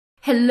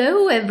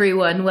Hello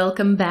everyone,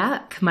 welcome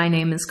back. My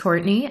name is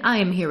Courtney. I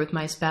am here with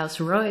my spouse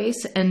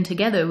Royce, and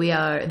together we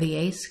are the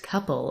Ace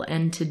couple.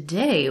 And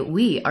today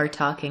we are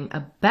talking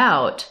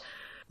about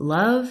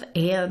Love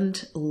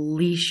and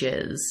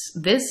Leashes.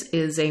 This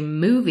is a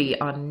movie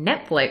on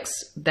Netflix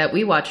that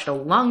we watched a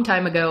long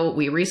time ago.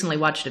 We recently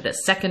watched it a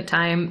second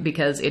time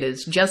because it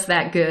is just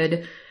that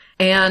good.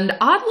 And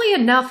oddly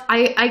enough,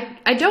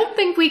 I don't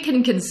think we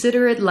can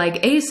consider it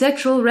like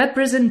asexual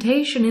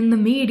representation in the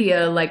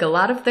media, like a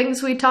lot of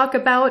things we talk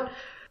about.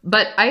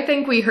 But I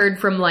think we heard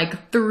from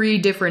like 3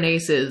 different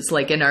aces,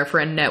 like in our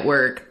friend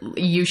network,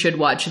 you should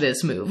watch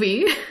this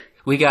movie.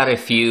 We got a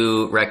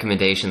few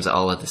recommendations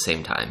all at the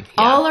same time.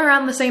 Yeah. All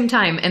around the same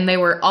time. And they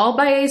were all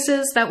by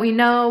aces that we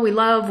know, we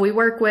love, we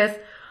work with,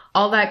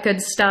 all that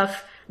good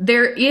stuff.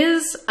 There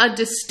is a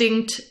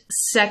distinct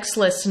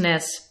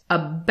sexlessness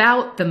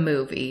about the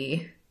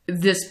movie,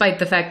 despite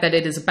the fact that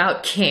it is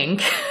about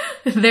kink.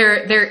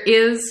 there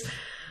is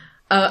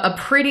a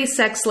pretty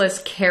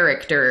sexless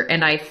character,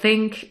 and I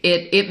think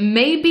it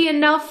may be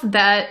enough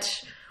that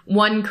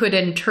one could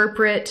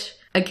interpret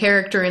a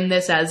character in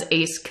this as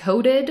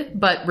ace-coded,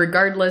 but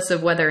regardless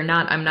of whether or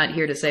not, I'm not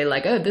here to say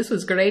like, oh, this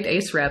was great,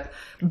 ace rep.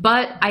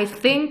 But I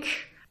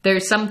think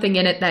there's something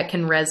in it that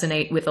can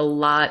resonate with a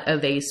lot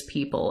of ace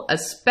people,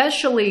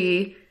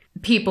 especially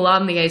people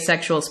on the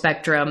asexual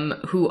spectrum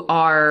who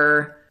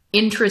are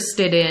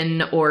interested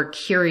in or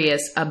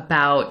curious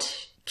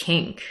about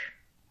kink.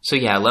 So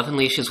yeah, Love and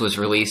Leashes was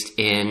released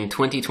in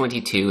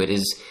 2022. It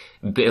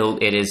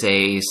is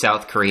a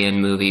South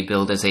Korean movie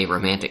billed as a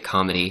romantic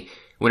comedy.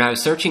 When I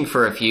was searching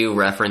for a few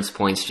reference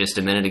points just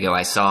a minute ago,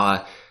 I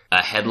saw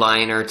a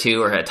headline or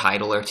two or a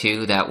title or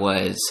two that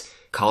was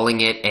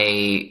calling it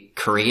a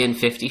Korean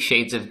 50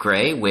 Shades of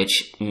Grey,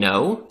 which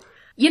no.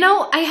 You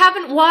know, I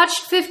haven't watched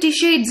 50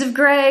 Shades of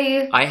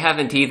Grey. I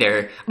haven't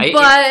either.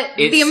 But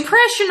the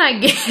impression I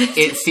get...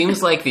 It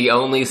seems like the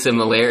only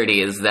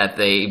similarity is that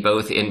they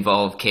both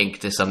involve kink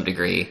to some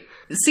degree.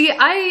 See,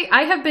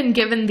 I have been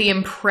given the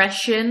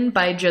impression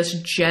by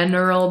just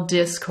general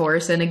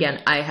discourse, and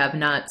again, I have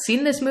not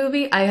seen this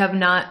movie, I have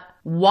not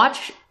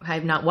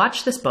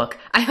watched this book.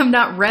 I have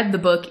not read the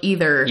book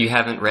either. You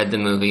haven't read the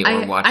movie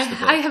or watched the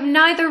book? I have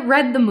neither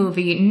read the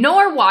movie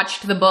nor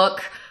watched the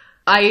book.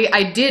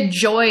 I did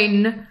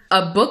join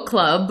a book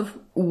club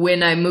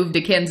when I moved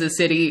to Kansas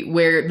City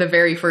where the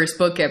very first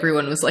book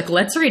everyone was like,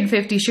 let's read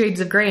 50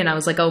 Shades of Grey. And I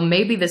was like, oh,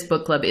 maybe this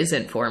book club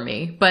isn't for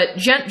me. But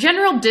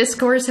general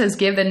discourse has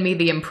given me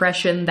the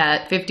impression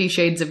that 50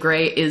 Shades of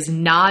Grey is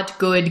not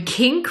good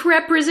kink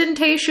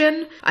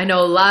representation. I know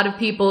a lot of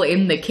people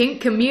in the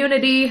kink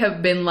community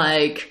have been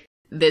like,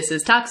 this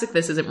is toxic,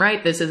 this isn't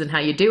right, this isn't how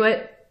you do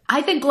it.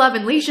 I think Love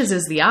and Leashes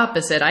is the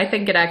opposite. I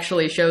think it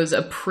actually shows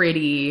a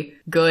pretty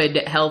good,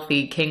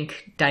 healthy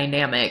kink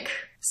dynamic.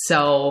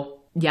 So,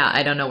 yeah,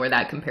 I don't know where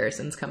that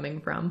comparison's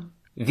coming from.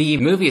 The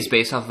movie is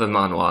based off of a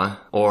manhwa,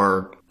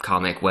 or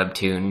comic,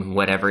 webtoon,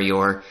 whatever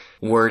your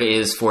word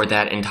is for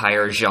that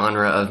entire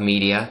genre of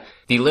media.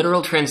 The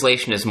literal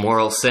translation is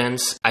moral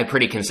sense. I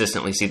pretty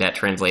consistently see that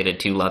translated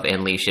to Love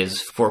and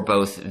Leashes for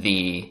both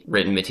the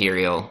written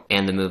material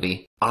and the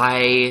movie.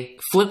 I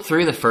flipped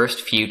through the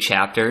first few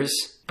chapters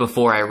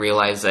before I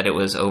realized that it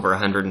was over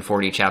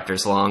 140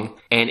 chapters long,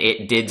 and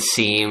it did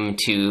seem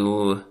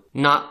to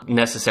not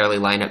necessarily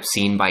line up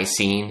scene by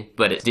scene,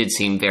 but it did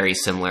seem very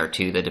similar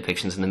to the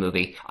depictions in the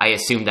movie. I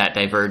assume that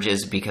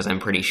diverges because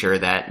I'm pretty sure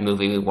that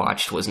movie we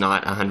watched was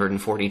not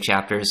 140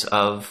 chapters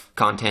of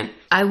content.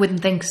 I wouldn't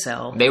think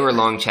so. They were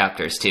long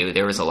chapters too.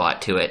 There was a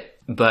lot to it.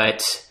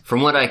 But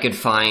from what I could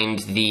find,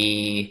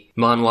 the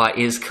manhwa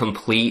is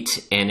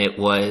complete, and it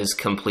was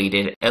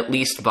completed at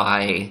least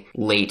by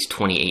late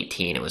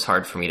 2018. It was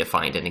hard for me to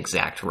find an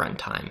exact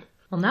runtime.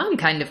 Well, now I'm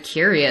kind of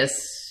curious.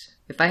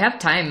 If I have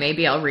time,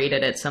 maybe I'll read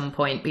it at some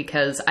point,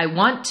 because I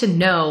want to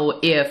know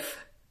if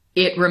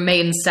it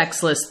remains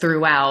sexless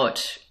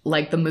throughout,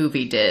 like the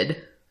movie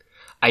did.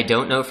 I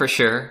don't know for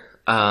sure.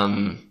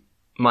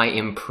 My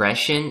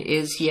impression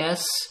is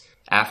yes,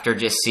 after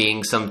just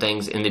seeing some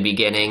things in the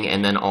beginning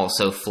and then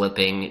also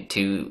flipping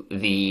to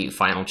the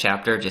final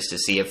chapter just to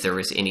see if there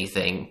was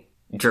anything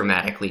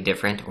dramatically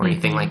different or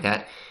anything like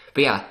that.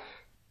 But yeah,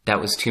 that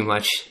was too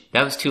much.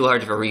 That was too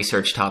large of a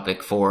research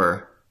topic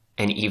for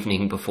an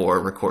evening before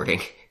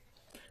recording.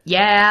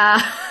 Yeah.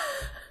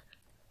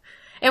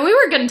 And we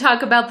were going to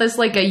talk about this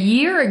like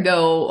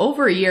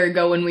over a year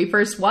ago when we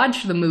first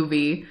watched the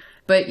movie.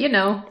 But, you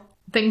know,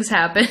 things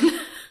happen.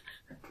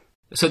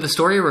 So the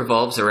story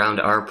revolves around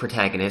our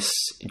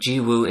protagonists,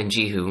 Ji-woo and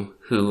Ji-hoo,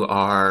 who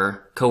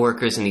are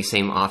co-workers in the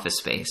same office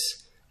space.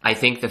 I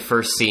think the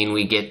first scene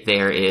we get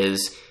there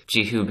is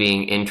Ji-hoo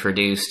being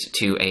introduced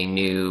to a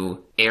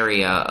new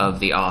area of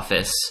the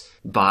office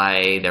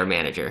by their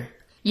manager.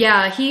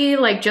 Yeah, he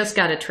just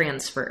got a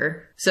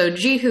transfer. So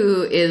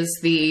Ji-hoo is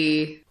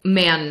the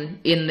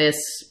man in this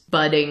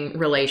budding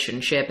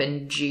relationship,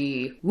 and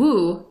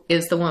Ji-woo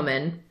is the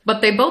woman.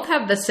 But they both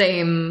have the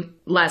same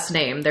last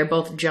name. They're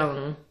both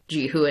Jung,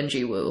 Ji-hoo and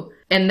Ji-woo.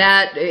 And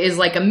that is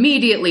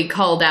immediately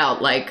called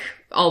out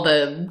all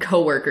the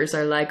coworkers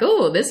are like,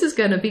 oh, this is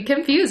going to be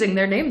confusing.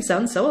 Their names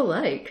sound so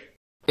alike.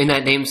 And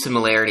that name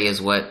similarity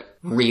is what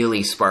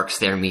really sparks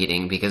their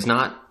meeting, because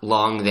not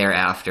long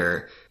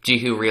thereafter,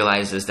 Jihu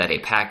realizes that a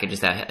package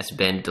that has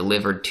been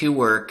delivered to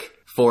work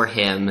for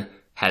him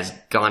has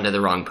gone to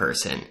the wrong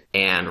person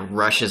and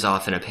rushes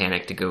off in a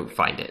panic to go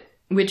find it.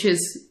 Which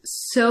is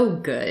so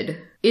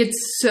good.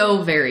 It's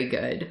so very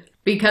good.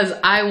 Because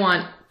I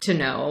want to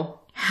know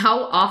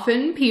how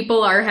often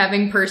people are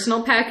having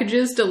personal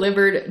packages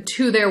delivered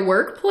to their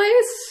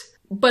workplace,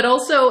 but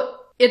also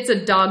it's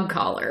a dog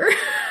collar.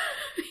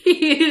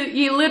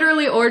 He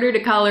literally ordered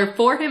a collar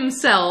for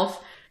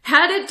himself,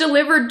 had it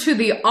delivered to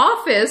the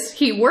office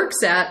he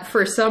works at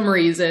for some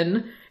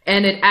reason,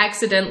 and it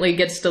accidentally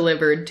gets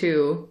delivered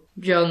to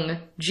Jung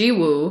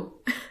Ji-woo,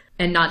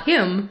 and not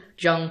him,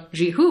 Jung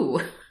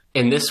Ji-hoo.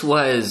 And this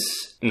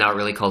was not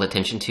really called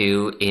attention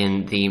to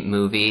in the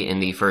movie in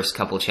the first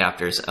couple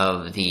chapters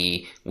of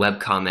the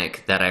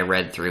webcomic that I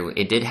read through.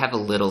 It did have a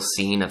little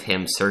scene of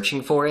him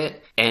searching for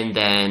it, and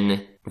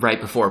then right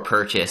before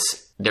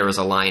purchase, there was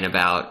a line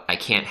about, I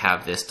can't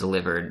have this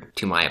delivered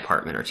to my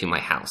apartment or to my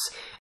house.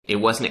 It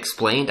wasn't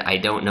explained. I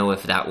don't know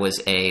if that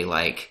was a,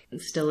 like...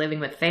 Still living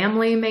with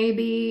family,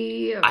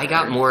 maybe? Or... I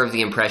got more of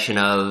the impression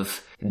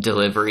of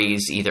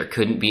deliveries either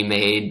couldn't be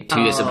made to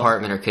his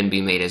apartment or couldn't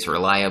be made as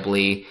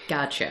reliably.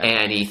 Gotcha.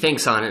 And he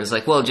thinks on it and is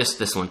like, well, just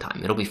this one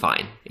time. It'll be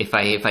fine if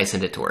I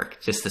send it to work.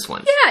 Just this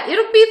once. Yeah,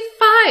 it'll be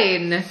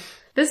fine.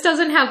 This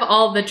doesn't have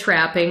all the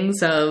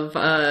trappings of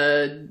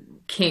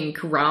Kink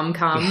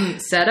rom-com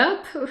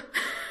setup.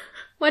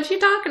 What you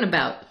talking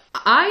about?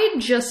 I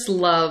just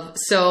love...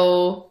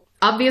 So...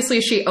 Obviously,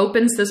 she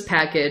opens this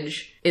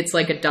package. It's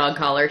like a dog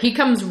collar. He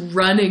comes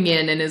running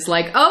in and is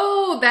like,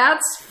 oh,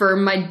 that's for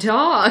my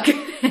dog.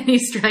 And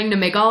he's trying to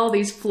make all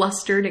these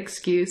flustered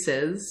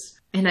excuses.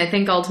 And I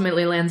think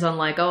ultimately lands on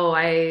like, oh,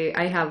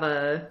 I have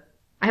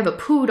a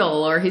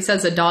poodle. Or he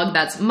says a dog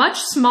that's much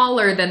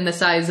smaller than the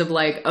size of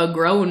like a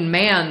grown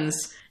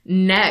man's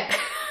neck.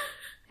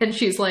 And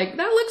she's like,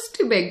 that looks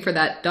too big for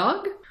that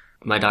dog.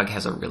 My dog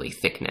has a really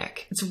thick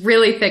neck. It's a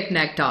really thick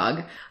neck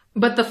dog.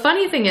 But the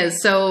funny thing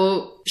is,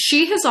 so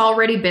she has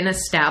already been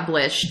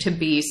established to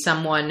be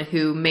someone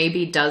who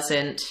maybe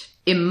doesn't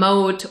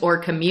emote or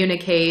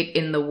communicate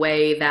in the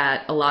way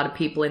that a lot of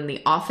people in the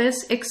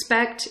office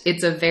expect.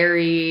 It's a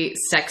very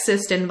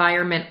sexist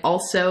environment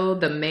also.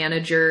 The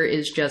manager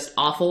is just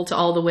awful to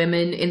all the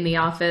women in the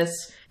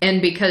office.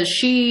 And because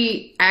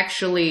she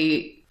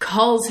actually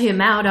calls him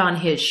out on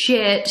his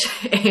shit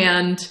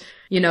and,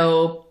 you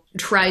know,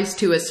 tries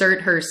to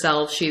assert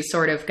herself, she's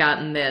sort of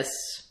gotten this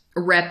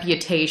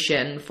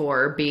reputation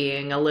for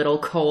being a little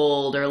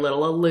cold or a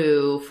little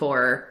aloof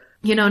or,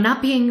 you know,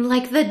 not being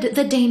like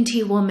the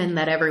dainty woman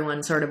that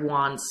everyone sort of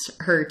wants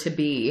her to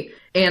be.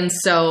 And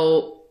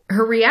so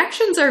her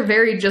reactions are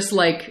very just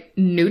like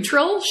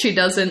neutral. She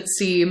doesn't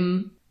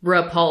seem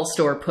repulsed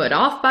or put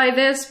off by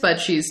this, but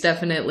she's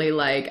definitely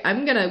like,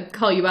 I'm gonna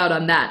call you out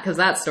on that because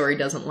that story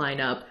doesn't line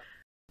up.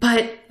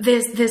 But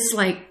this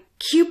like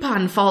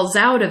coupon falls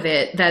out of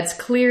it that's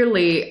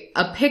clearly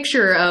a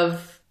picture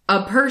of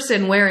a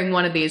person wearing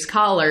one of these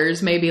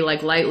collars, maybe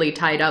like lightly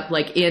tied up,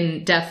 like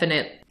in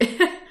definite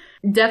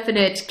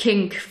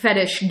kink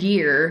fetish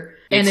gear.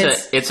 And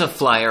it's a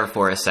flyer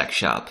for a sex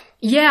shop.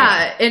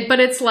 Yeah, but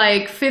it's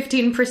like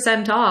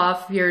 15%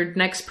 off your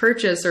next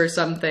purchase or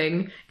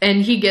something.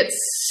 And he gets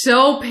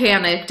so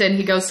panicked and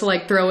he goes to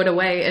like throw it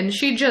away. And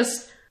she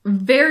just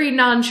very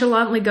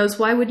nonchalantly goes,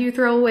 why would you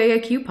throw away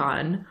a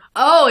coupon?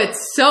 Oh,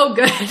 it's so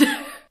good.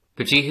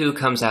 But Jihu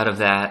comes out of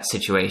that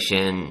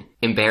situation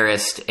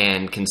embarrassed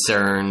and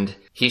concerned.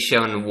 He's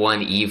shown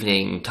one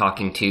evening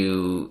talking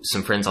to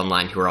some friends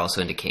online who are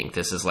also into kink.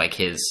 This is like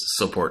his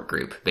support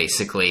group,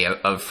 basically,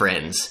 of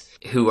friends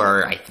who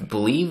are, I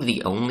believe,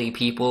 the only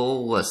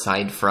people,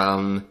 aside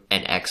from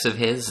an ex of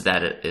his,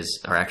 that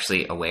are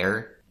actually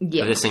aware of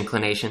this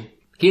inclination.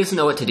 He doesn't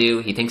know what to do.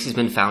 He thinks he's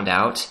been found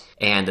out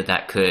and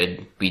that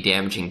could be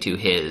damaging to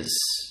his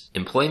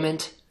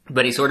employment.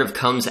 But he sort of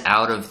comes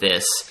out of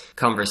this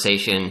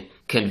conversation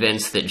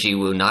convinced that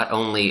Jiwoo not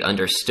only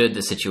understood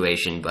the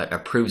situation, but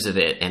approves of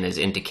it and is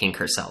into kink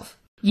herself.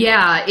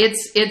 Yeah,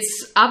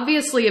 it's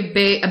obviously a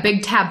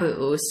big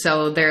taboo.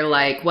 So they're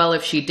like, well,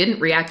 if she didn't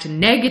react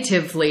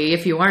negatively,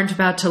 if you aren't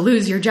about to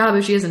lose your job,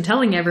 if she isn't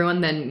telling everyone,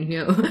 then,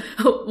 you know,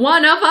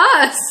 one of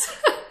us.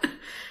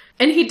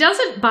 And he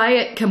doesn't buy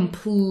it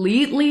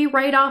completely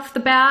right off the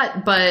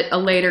bat, but a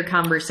later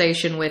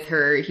conversation with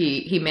her,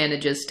 he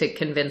manages to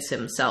convince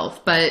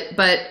himself. But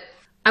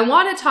I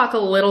want to talk a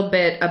little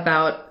bit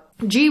about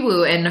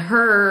Jiwoo and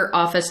her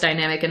office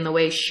dynamic and the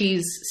way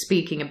she's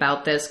speaking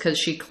about this, because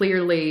she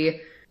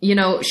clearly, you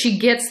know, she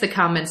gets the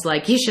comments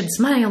like, you should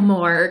smile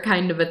more,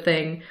 kind of a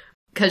thing,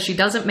 because she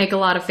doesn't make a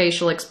lot of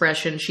facial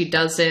expression. She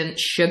doesn't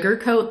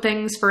sugarcoat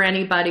things for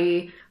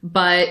anybody,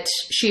 but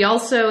she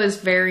also is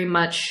very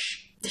much...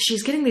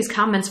 She's getting these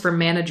comments from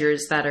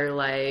managers that are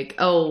like,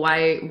 oh,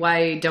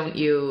 why don't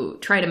you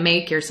try to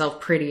make yourself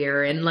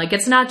prettier? And like,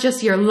 it's not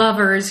just your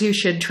lovers you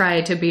should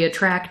try to be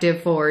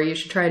attractive for. You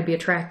should try to be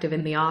attractive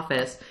in the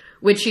office.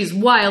 which she's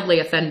wildly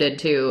offended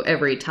to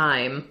every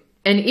time.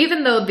 And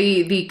even though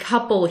the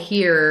couple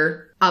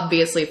here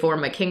obviously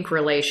form a kink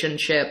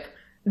relationship,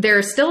 there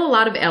are still a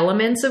lot of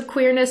elements of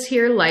queerness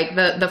here. Like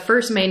the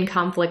first main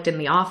conflict in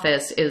the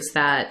office is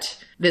that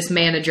this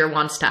manager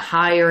wants to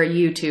hire a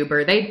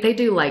YouTuber. They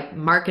do like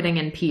marketing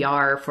and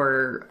PR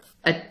for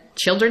a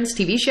children's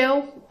TV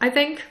show, I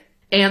think.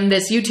 And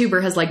this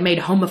YouTuber has like made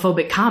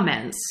homophobic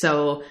comments.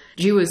 So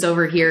Ju is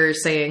over here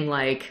saying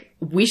like,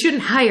 we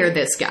shouldn't hire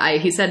this guy.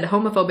 He said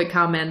homophobic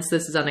comments.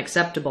 This is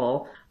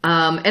unacceptable.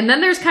 And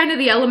then there's kind of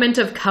the element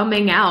of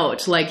coming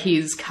out. Like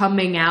he's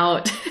coming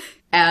out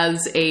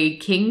as a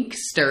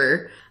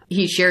kinkster.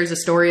 He shares a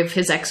story of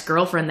his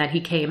ex-girlfriend that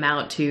he came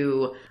out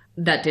to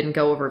that didn't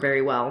go over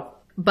very well.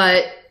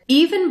 But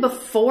even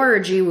before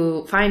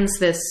Jiwoo finds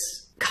this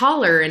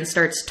caller and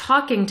starts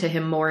talking to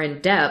him more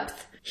in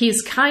depth,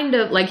 he's kind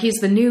of like, he's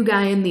the new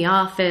guy in the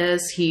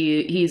office.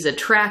 He's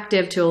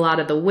attractive to a lot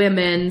of the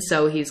women.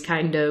 So he's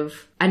kind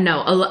of, I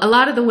know, a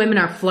lot of the women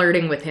are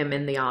flirting with him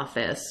in the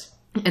office.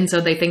 And so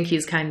they think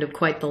he's kind of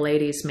quite the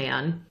ladies'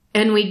 man.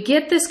 And we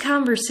get this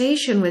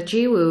conversation with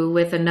Jiwoo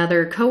with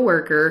another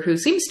coworker who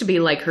seems to be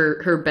like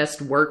her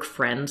best work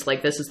friend.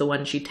 Like this is the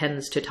one she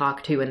tends to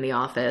talk to in the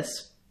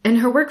office. And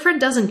her work friend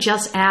doesn't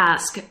just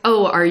ask,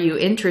 oh, are you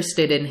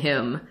interested in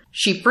him?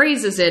 She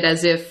phrases it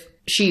as if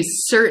she's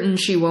certain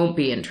she won't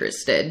be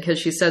interested. Because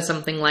she says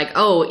something like,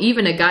 oh,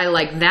 even a guy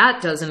like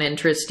that doesn't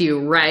interest you,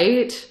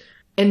 right?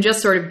 And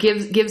just sort of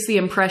gives the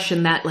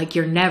impression that, like,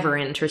 you're never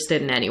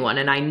interested in anyone,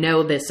 and I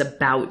know this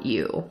about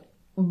you.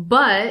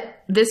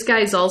 But this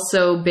guy's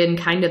also been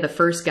kind of the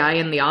first guy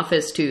in the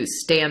office to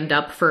stand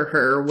up for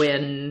her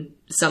when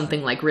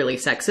something, like, really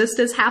sexist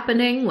is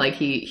happening. Like,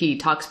 he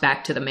talks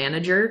back to the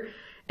manager.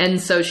 And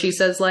so she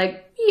says,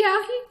 like,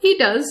 yeah, he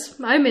does.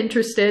 I'm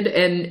interested.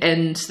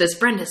 And this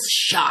friend is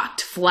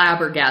shocked,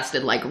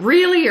 flabbergasted, like,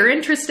 really? You're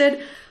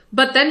interested?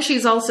 But then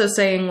she's also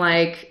saying,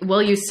 like,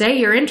 well, you say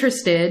you're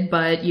interested,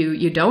 but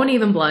you don't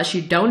even blush.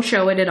 You don't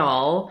show it at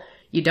all.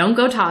 You don't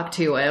go talk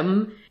to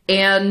him.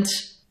 And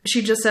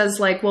she just says,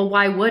 like, well,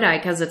 why would I?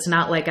 Because it's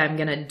not like I'm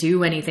going to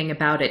do anything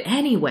about it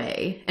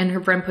anyway. And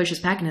her friend pushes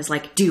back and is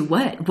like, do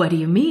what? What do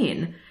you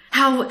mean?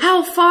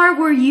 How far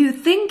were you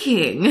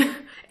thinking?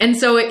 And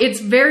so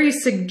it's very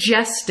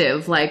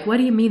suggestive. Like, what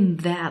do you mean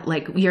that?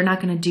 Like, you're not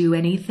going to do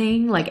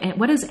anything? Like,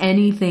 what is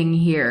anything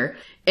here?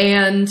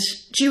 And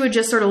Jiwoo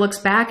just sort of looks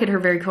back at her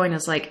very coy and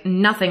is like,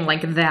 nothing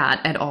like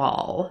that at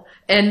all.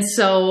 And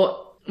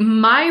so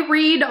my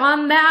read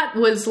on that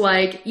was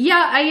like,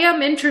 yeah, I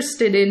am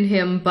interested in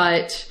him,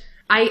 but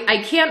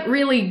I can't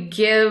really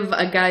give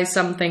a guy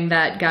something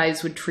that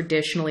guys would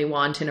traditionally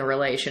want in a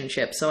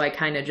relationship, so I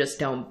kind of just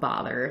don't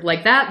bother.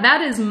 Like,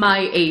 that is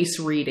my ace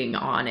reading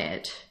on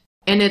it.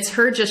 And it's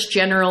her just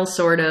general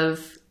sort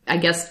of, I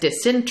guess,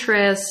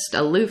 disinterest,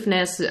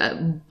 aloofness,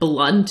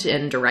 blunt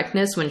and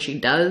directness when she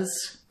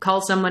does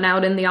call someone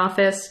out in the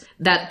office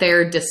that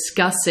they're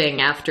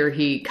discussing after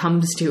he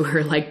comes to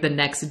her, like, the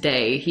next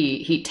day.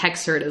 He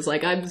texts her and is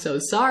like, I'm so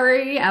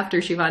sorry,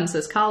 after she finds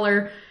this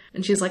collar.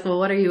 And she's like, well,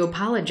 what are you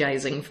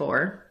apologizing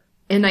for?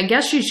 And I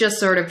guess she's just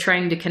sort of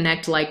trying to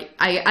connect, like,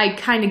 I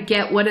kind of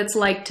get what it's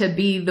like to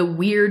be the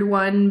weird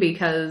one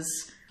because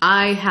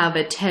I have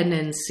a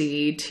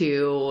tendency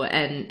to,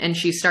 and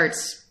she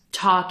starts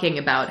talking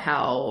about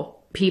how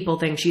people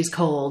think she's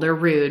cold or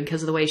rude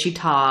because of the way she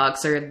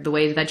talks or the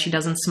way that she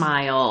doesn't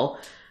smile.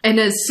 And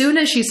as soon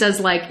as she says,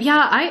 like,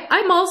 yeah,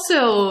 I'm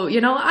also,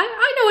 you know,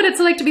 I know what it's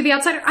like to be the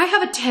outsider. I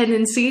have a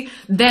tendency.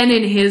 Then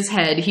in his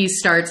head, he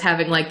starts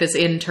having like this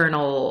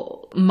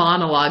internal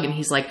monologue and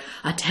he's like,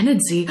 a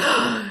tendency?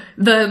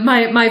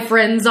 My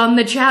friends on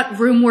the chat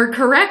room were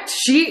correct.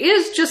 She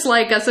is just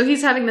like us. So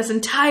he's having this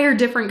entire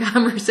different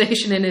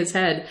conversation in his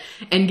head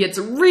and gets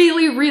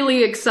really,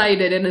 really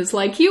excited and is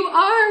like, you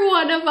are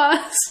one of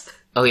us.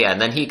 Oh yeah,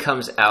 and then he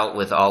comes out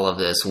with all of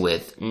this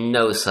with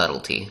no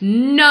subtlety.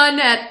 None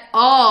at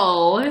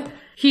all.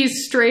 He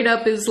straight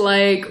up is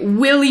like,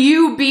 will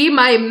you be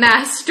my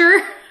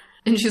master?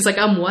 And she's like,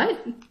 what?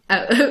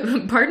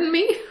 Pardon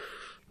me?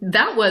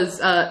 That was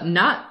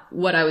not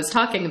what I was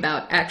talking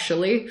about,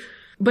 actually.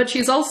 But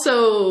she's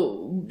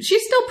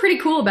still pretty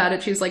cool about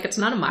it. She's like, it's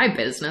none of my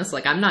business.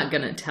 Like, I'm not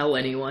gonna tell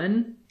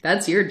anyone.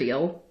 That's your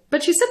deal.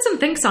 But she sits and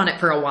thinks on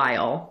it for a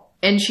while.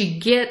 And she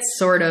gets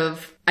sort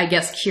of, I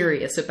guess,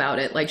 curious about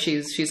it. Like,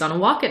 she's on a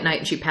walk at night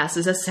and she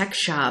passes a sex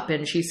shop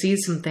and she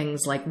sees some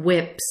things like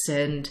whips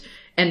and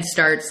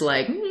starts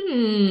like, what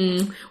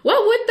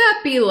would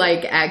that be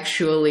like,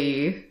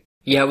 actually?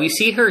 Yeah, we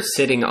see her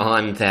sitting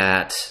on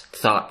that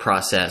thought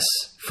process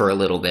for a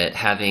little bit,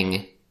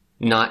 having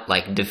not,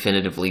 like,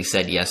 definitively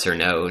said yes or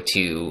no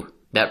to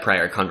that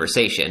prior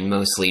conversation,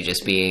 mostly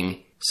just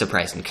being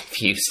surprised and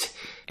confused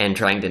and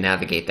trying to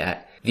navigate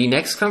that. The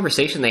next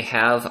conversation they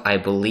have, I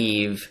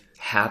believe,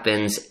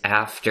 happens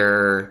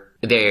after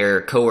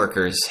their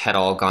coworkers had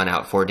all gone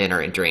out for dinner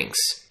and drinks.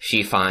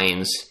 She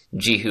finds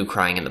Jiwoo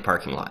crying in the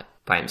parking lot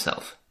by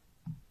himself.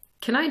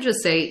 Can I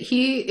just say,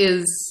 he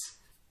is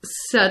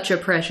such a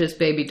precious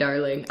baby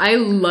darling. I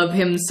love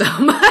him so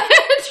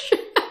much.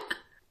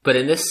 But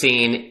in this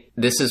scene,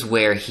 this is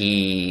where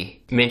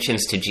he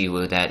mentions to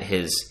Jiwoo that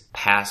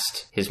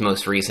his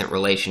most recent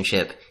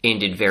relationship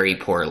ended very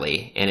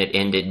poorly, and it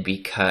ended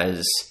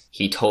because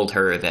he told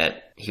her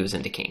that he was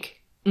into kink.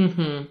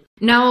 Mm-hmm.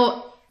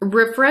 Now,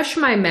 refresh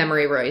my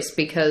memory, Royce,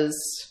 because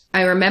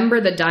I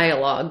remember the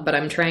dialogue, but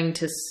I'm trying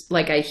to,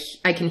 like,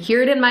 I can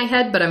hear it in my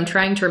head, but I'm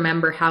trying to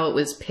remember how it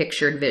was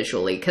pictured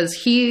visually, because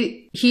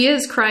he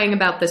is crying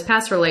about this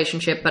past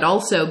relationship, but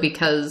also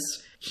because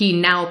he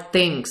now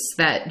thinks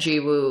that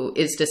Jiwoo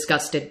is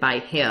disgusted by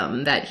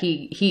him, that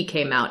he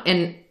came out.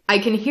 And I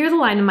can hear the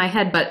line in my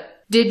head,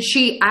 but did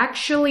she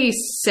actually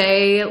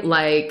say,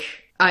 like,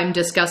 I'm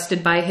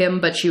disgusted by him,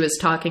 but she was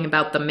talking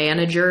about the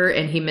manager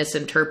and he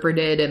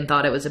misinterpreted and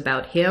thought it was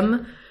about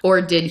him?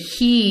 Or did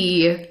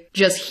he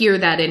just hear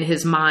that in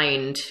his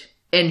mind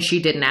and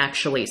she didn't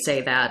actually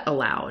say that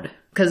aloud?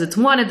 Because it's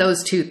one of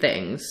those two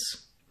things.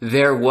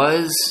 There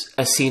was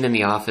a scene in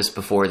the office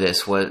before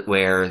this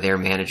where their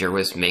manager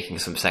was making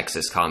some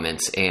sexist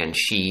comments, and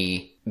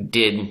she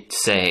did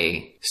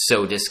say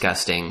 "so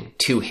disgusting"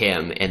 to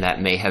him, and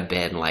that may have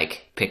been,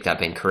 like, picked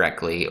up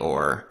incorrectly,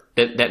 or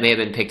that may have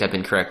been picked up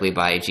incorrectly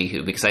by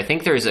Jihoo, because I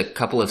think there's a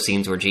couple of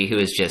scenes where Jihoo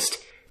is just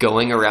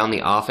going around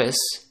the office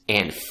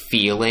and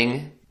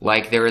feeling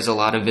like there is a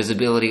lot of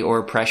visibility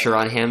or pressure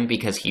on him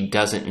because he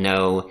doesn't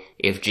know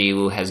if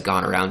Jiwoo has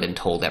gone around and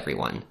told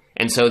everyone.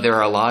 And so there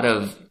are a lot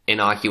of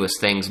innocuous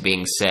things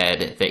being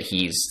said that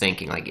he's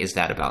thinking, like, is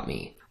that about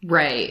me?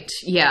 Right.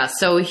 Yeah.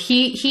 So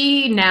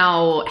he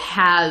now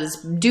has,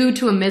 due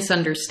to a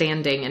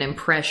misunderstanding, an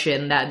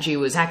impression that Ji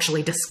was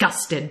actually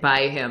disgusted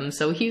by him.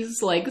 So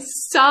he's, like,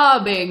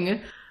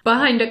 sobbing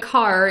behind a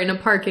car in a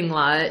parking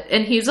lot.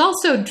 And he's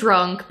also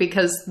drunk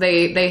because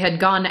they had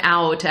gone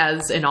out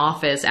as an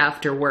office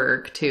after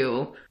work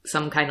to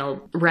some kind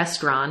of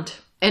restaurant.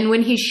 And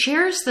when he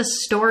shares the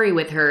story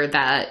with her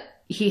that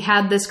he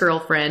had this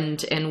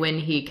girlfriend, and when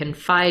he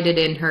confided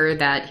in her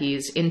that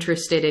he's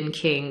interested in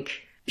kink,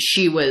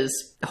 she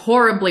was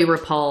horribly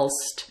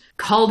repulsed,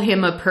 called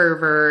him a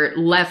pervert,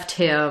 left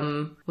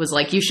him, was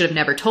like, you should have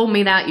never told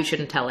me that, you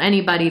shouldn't tell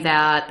anybody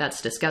that,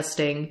 that's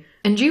disgusting.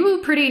 And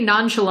Jiwoo pretty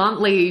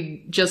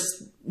nonchalantly just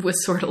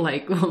was sort of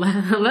like, well,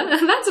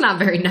 that's not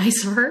very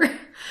nice of her.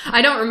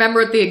 I don't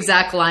remember what the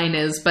exact line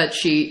is, but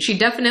she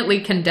definitely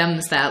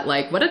condemns that,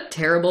 like, what a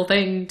terrible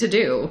thing to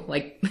do.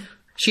 Like,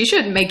 she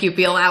shouldn't make you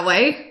feel that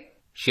way.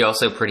 She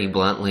also pretty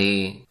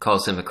bluntly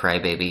calls him a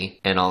crybaby,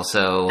 and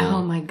also...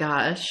 Oh my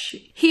gosh.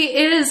 He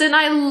is, and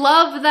I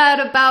love that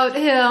about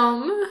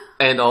him.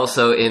 And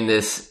also in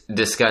this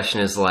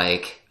discussion is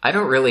like, I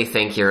don't really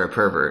think you're a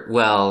pervert.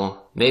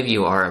 Well, maybe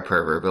you are a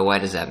pervert, but why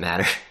does that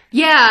matter?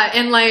 Yeah,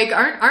 and like,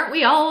 aren't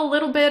we all a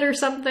little bit or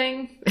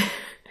something?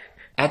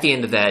 At the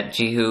end of that,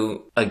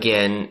 Jihoo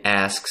again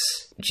asks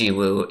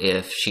Jiwoo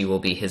if she will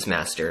be his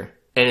master.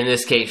 And in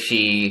this case,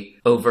 she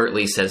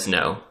overtly says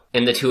no.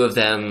 And the two of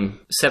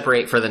them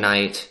separate for the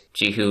night.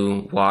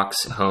 Jihoo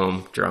walks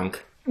home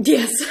drunk.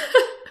 Yes.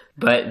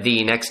 But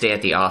the next day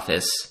at the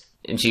office,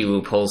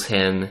 Jiwoo pulls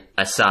him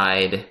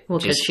aside. Well,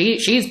 because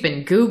she's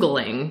been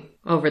Googling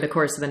over the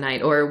course of the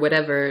night, or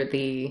whatever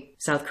the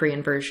South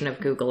Korean version of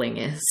Googling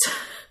is.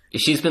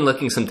 She's been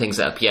looking some things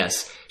up,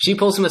 yes. She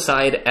pulls him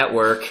aside at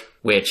work,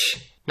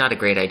 which, not a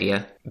great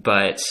idea,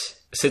 but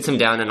sits him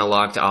down in a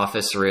locked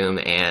office room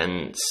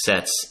and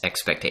sets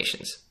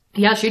expectations.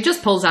 Yeah, she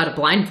just pulls out a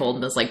blindfold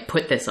and is like,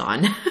 put this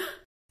on.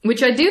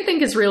 Which I do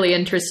think is really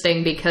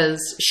interesting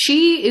because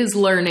she is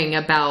learning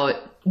about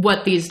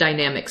what these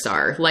dynamics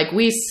are. Like,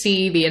 we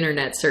see the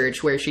internet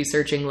search where she's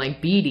searching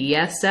like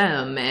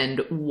BDSM and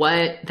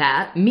what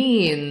that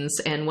means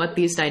and what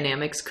these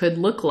dynamics could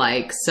look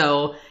like.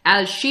 So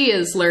as she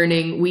is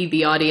learning, we,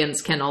 the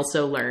audience, can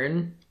also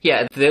learn.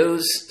 Yeah,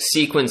 those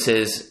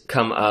sequences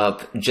come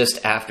up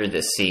just after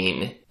this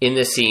scene. In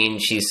this scene,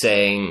 she's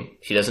saying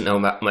she doesn't know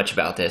much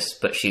about this,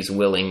 but she's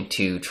willing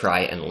to try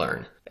and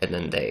learn. And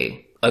then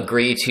they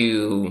agree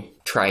to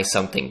try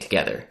something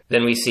together.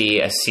 Then we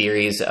see a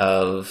series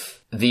of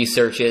these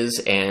searches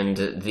and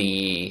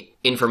the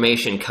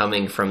information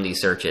coming from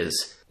these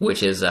searches,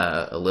 which is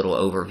a little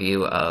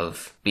overview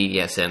of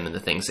BDSM and the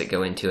things that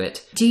go into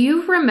it. Do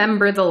you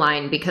remember the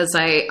line? Because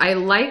I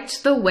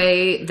liked the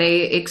way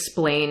they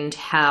explained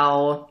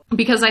how...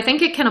 Because I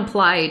think it can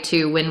apply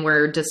to when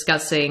we're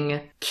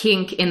discussing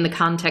kink in the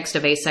context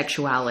of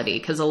asexuality.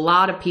 Because a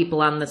lot of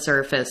people on the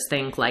surface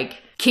think, like,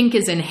 kink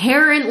is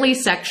inherently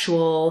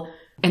sexual,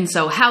 and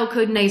so how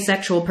could an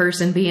asexual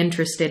person be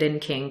interested in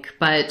kink?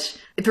 But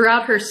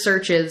throughout her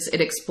searches, it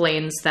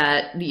explains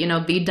that, you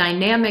know, the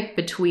dynamic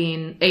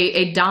between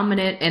a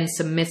dominant and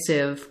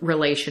submissive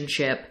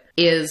relationship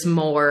is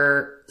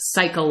more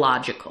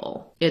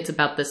psychological. It's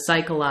about the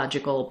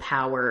psychological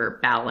power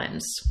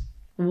balance.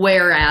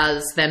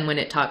 Whereas then when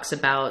it talks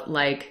about,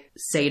 like,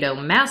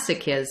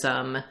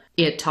 sadomasochism,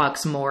 it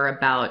talks more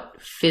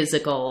about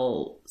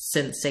physical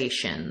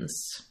sensations.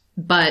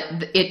 But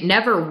it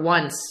never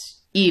once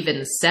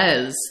even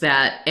says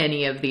that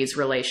any of these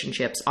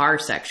relationships are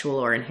sexual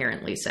or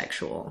inherently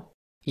sexual.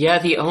 Yeah,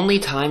 the only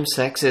time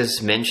sex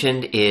is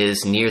mentioned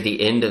is near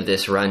the end of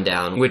this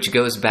rundown, which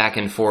goes back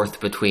and forth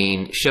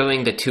between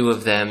showing the two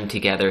of them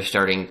together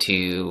starting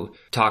to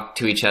talk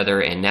to each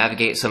other and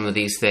navigate some of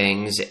these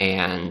things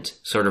and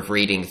sort of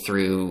reading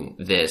through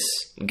this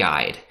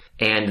guide.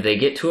 And they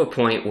get to a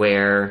point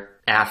where,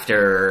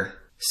 after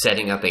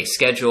setting up a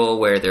schedule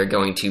where they're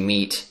going to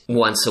meet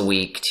once a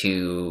week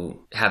to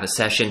have a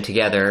session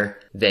together,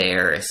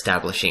 they're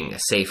establishing a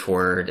safe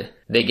word.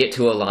 They get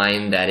to a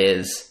line that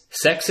is,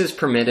 "Sex is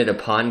permitted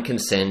upon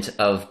consent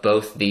of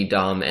both the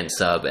dom and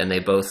sub," and they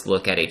both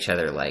look at each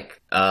other like,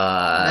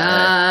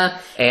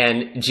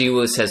 And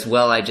Jiwoo says,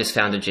 "Well, I just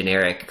found a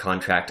generic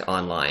contract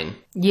online."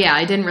 Yeah,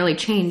 I didn't really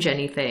change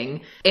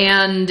anything.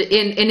 And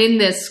in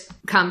this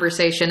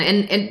conversation,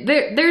 and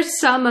there's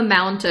some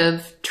amount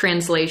of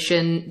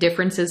translation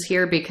differences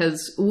here because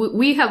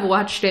we have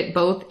watched it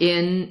both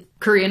in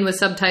Korean with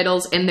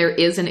subtitles and there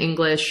is an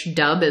English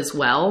dub as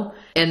well.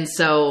 And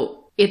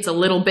so it's a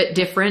little bit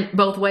different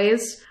both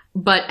ways.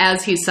 But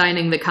as he's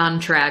signing the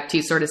contract,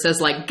 he sort of says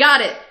like,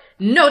 "Got it!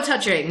 No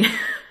touching!"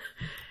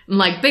 And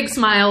like, big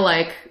smile,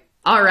 like,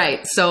 all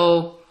right.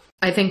 So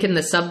I think in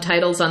the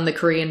subtitles on the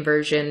Korean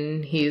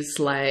version, he's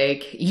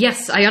like,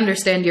 "Yes, I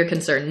understand your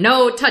concern.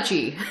 No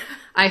touchy.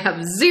 I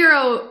have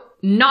zero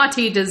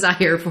naughty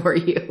desire for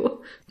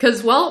you."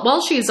 Because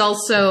while she's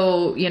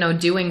also,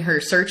 doing her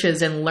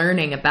searches and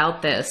learning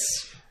about this,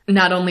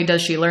 not only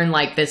does she learn,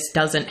 like, this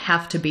doesn't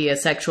have to be a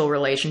sexual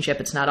relationship,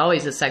 it's not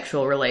always a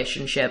sexual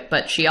relationship,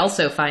 but she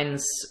also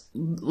finds,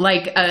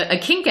 like, a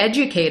kink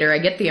educator. I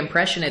get the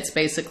impression it's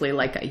basically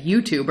like a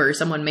YouTuber,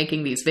 someone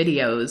making these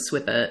videos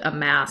with a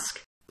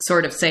mask,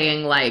 sort of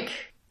saying, like,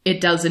 it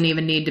doesn't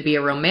even need to be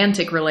a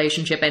romantic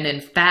relationship, and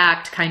in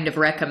fact, kind of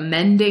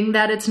recommending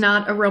that it's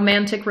not a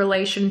romantic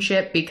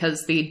relationship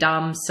because the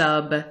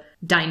dom-sub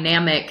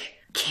dynamic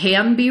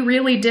can be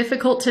really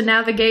difficult to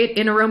navigate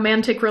in a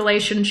romantic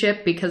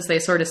relationship because they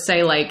sort of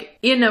say, like,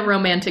 in a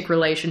romantic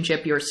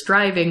relationship, you're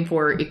striving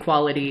for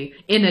equality.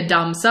 In a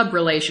dom-sub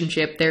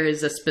relationship, there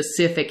is a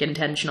specific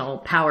intentional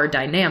power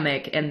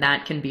dynamic, and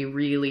that can be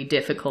really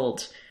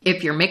difficult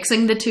if you're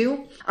mixing the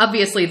two.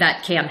 Obviously,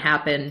 that can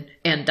happen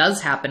and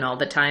does happen all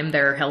the time.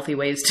 There are healthy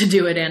ways to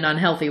do it and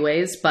unhealthy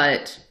ways,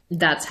 but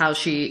that's how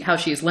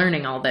she's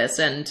learning all this.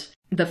 And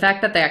the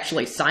fact that they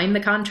actually sign the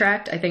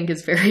contract, I think,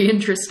 is very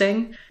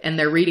interesting, and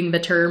they're reading the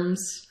terms.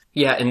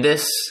 Yeah, and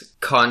this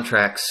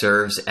contract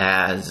serves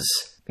as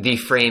the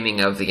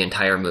framing of the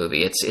entire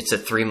movie. It's a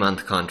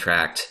 3-month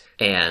contract,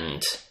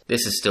 and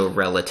this is still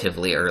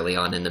relatively early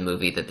on in the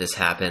movie that this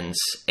happens,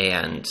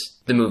 and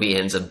the movie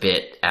ends a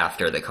bit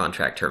after the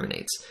contract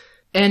terminates.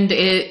 And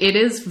it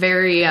is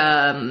very,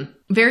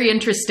 very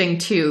interesting,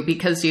 too,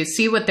 because you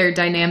see what their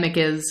dynamic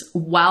is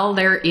while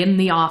they're in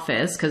the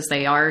office, because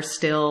they are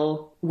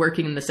still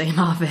working in the same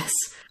office.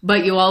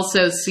 But you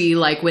also see,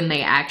 like, when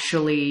they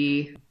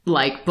actually,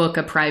 like, book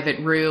a private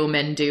room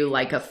and do,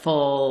 like, a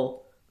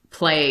full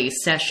play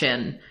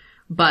session.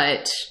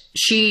 But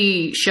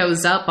she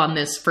shows up on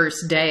this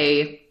first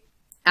day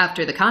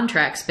after the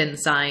contract's been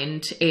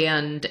signed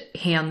and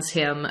hands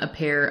him a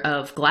pair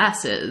of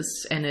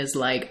glasses and is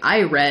like,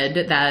 "I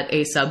read that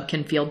a sub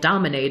can feel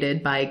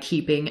dominated by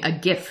keeping a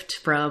gift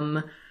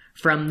from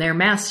their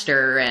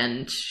master."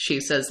 And she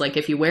says, like,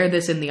 "If you wear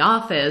this in the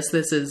office,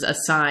 this is a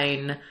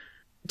sign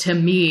to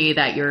me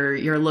that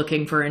you're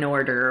looking for an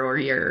order, or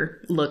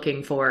you're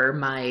looking for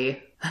my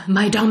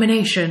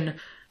domination."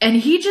 And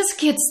he just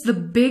gets the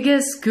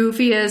biggest,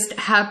 goofiest,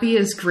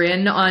 happiest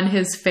grin on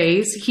his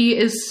face. He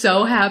is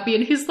so happy,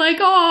 and he's like,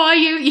 "Oh,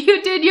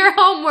 you did your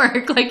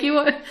homework. Like, you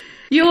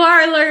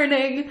are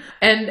learning."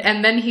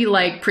 And then he,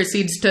 like,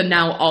 proceeds to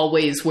now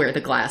always wear the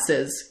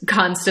glasses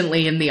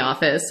constantly in the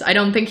office. I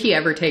don't think he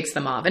ever takes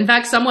them off. In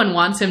fact, someone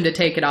wants him to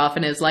take it off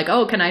and is like,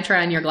 "Oh, can I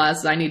try on your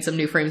glasses? I need some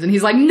new frames." And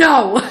he's like,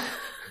 "No!"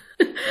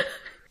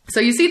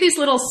 So you see these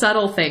little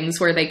subtle things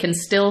where they can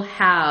still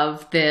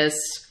have this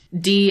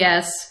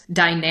DS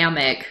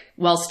dynamic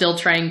while still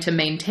trying to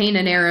maintain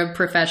an air of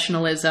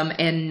professionalism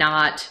and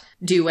not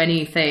do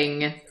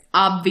anything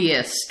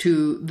obvious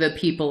to the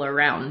people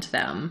around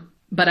them.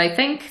 But I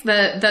think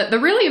the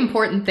really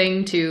important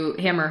thing to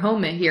hammer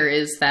home here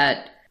is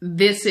that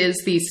this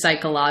is the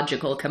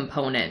psychological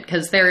component,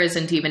 because there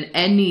isn't even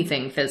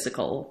anything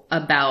physical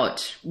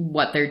about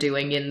what they're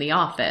doing in the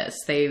office.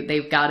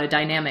 They've got a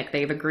dynamic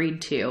they've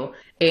agreed to,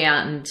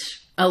 and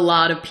a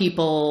lot of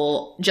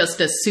people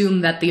just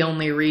assume that the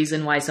only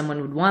reason why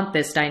someone would want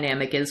this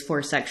dynamic is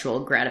for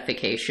sexual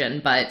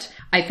gratification. But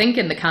I think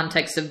in the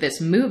context of this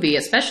movie,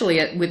 especially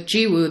with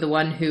Jiwoo, the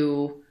one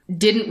who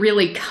didn't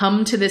really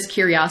come to this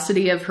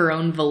curiosity of her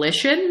own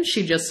volition,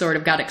 she just sort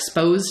of got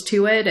exposed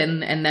to it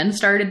and then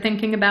started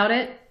thinking about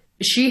it.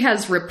 She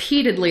has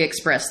repeatedly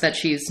expressed that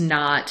she's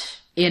not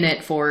in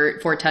it for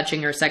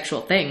touching or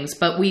sexual things,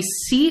 but we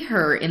see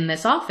her in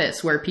this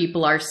office where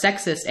people are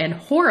sexist and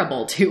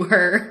horrible to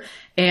her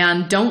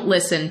and don't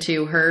listen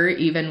to her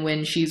even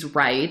when she's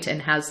right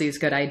and has these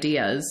good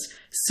ideas.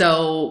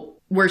 So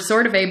we're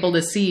sort of able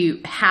to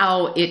see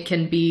how it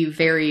can be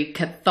very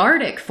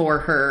cathartic for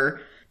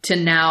her to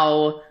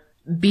now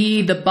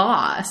be the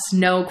boss,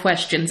 no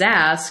questions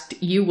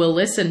asked, you will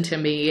listen to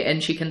me,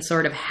 and she can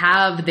sort of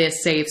have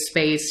this safe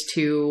space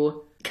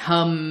to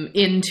come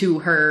into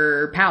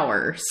her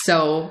power.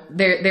 So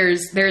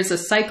there's a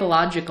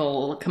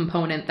psychological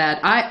component that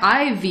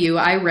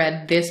I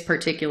read this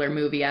particular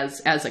movie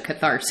as a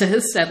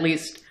catharsis, at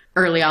least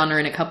early on or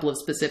in a couple of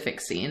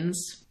specific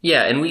scenes.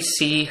 Yeah, and we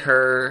see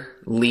her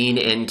lean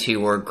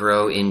into or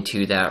grow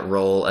into that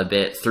role a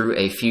bit through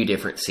a few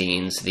different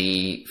scenes.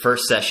 The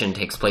first session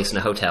takes place in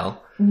a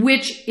hotel.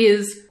 Which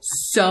is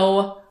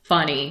so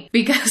funny,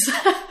 because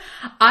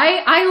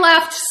I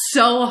laughed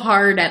so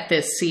hard at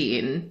this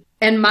scene.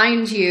 And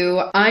mind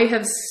you, I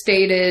have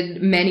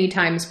stated many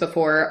times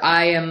before,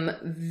 I am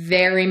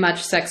very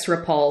much sex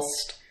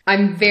repulsed.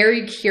 I'm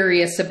very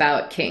curious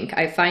about kink.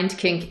 I find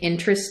kink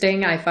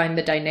interesting. I find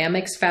the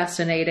dynamics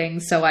fascinating.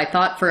 So I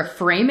thought for a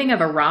framing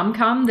of a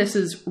rom-com, this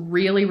is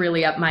really,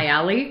 really up my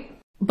alley.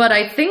 But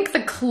I think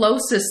the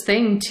closest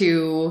thing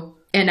to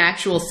an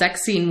actual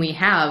sex scene we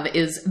have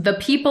is the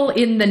people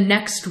in the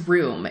next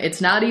room. It's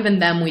not even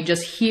them. We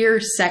just hear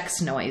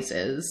sex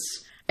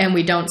noises and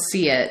we don't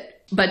see it.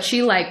 But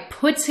she, like,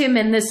 puts him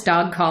in this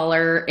dog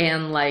collar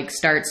and, like,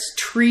 starts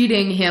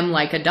treating him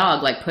like a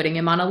dog, like putting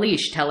him on a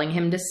leash, telling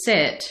him to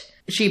sit.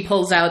 She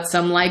pulls out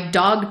some, like,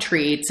 dog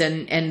treats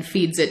and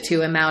feeds it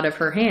to him out of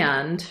her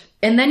hand.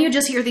 And then you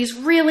just hear these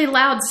really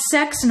loud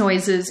sex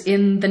noises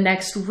in the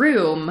next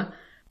room.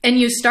 And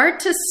you start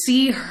to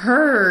see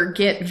her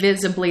get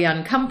visibly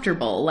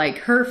uncomfortable. Like,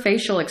 her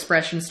facial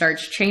expression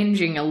starts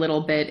changing a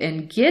little bit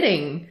and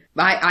getting,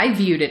 I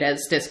viewed it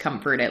as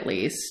discomfort at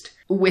least.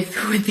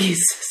 With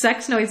these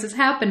sex noises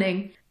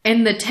happening.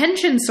 And the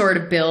tension sort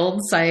of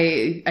builds.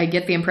 I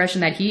get the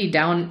impression that he,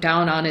 down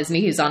on his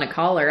knees on a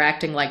collar,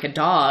 acting like a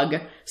dog,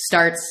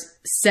 starts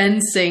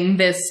sensing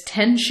this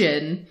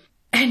tension.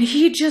 And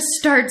he just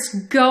starts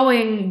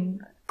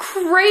going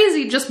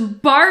crazy,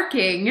 just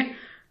barking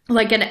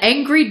like an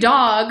angry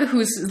dog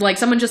who's like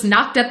someone just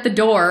knocked at the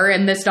door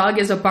and this dog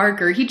is a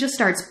barker. He just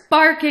starts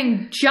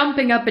barking,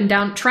 jumping up and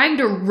down, trying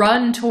to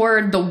run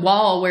toward the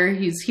wall where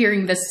he's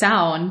hearing the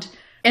sound.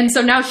 And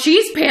so now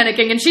she's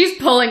panicking and she's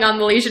pulling on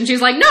the leash and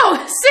she's like,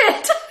 no,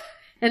 sit.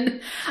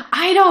 And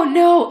I don't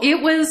know.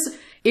 It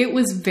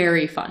was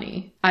very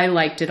funny. I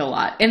liked it a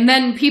lot. And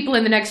then people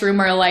in the next room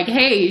are like,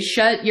 hey,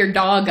 shut your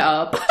dog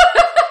up.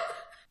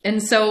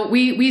 And so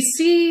we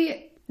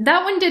see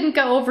that one didn't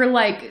go over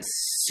like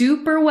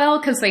super well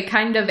because they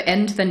kind of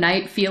end the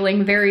night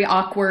feeling very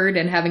awkward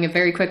and having a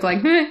very quick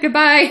like,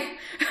 goodbye.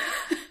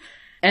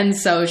 And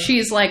so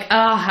she's like,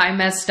 oh, I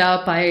messed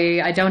up.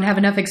 I don't have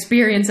enough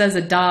experience as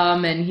a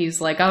dom. And he's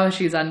like, oh,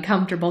 she's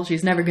uncomfortable.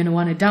 She's never going to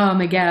want a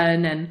dom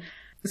again. And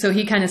so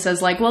he kind of says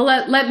like, well,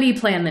 let me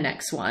plan the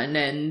next one.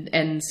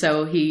 And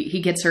so he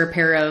gets her a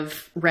pair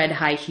of red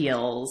high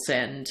heels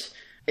and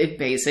it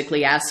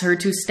basically asks her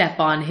to step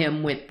on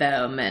him with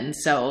them. And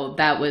so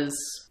that was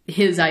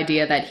his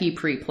idea that he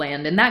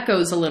pre-planned. And that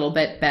goes a little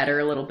bit better,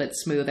 a little bit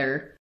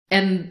smoother.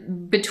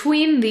 And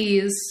between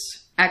these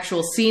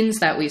actual scenes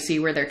that we see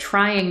where they're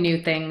trying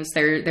new things,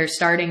 they're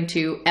starting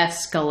to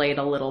escalate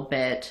a little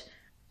bit.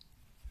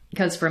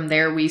 Because from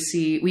there we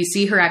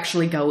see her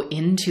actually go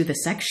into the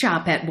sex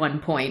shop at one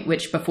point,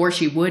 which before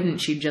she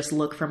wouldn't. She'd just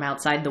look from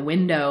outside the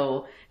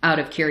window out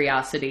of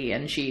curiosity,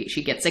 and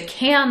she gets a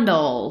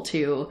candle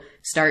to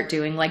start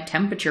doing like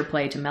temperature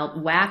play to melt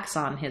wax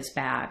on his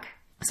back.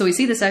 So we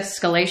see this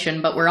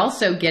escalation, but we're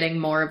also getting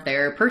more of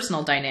their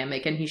personal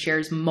dynamic, and he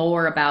shares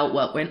more about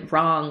what went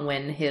wrong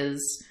when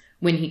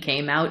he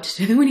came out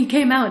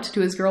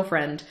to his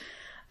girlfriend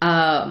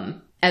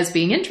as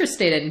being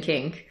interested in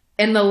kink.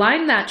 And the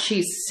line that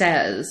she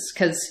says,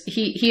 because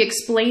he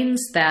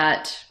explains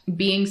that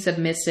being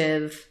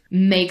submissive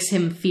makes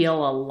him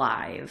feel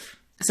alive.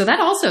 So that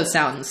also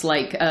sounds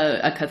like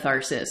a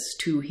catharsis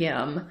to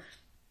him,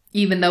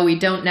 even though we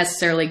don't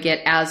necessarily get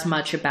as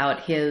much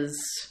about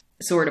his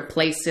sort of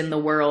place in the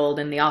world,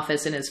 in the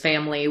office, in his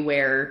family,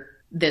 where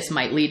this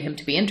might lead him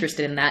to be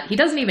interested in that. He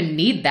doesn't even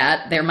need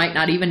that. There might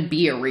not even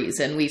be a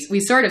reason. We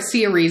sort of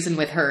see a reason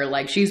with her,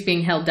 like she's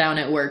being held down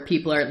at work,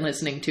 people aren't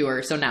listening to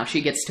her, so now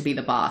she gets to be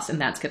the boss,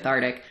 and that's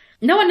cathartic.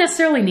 No one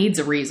necessarily needs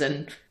a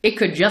reason. It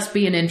could just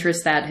be an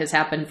interest that has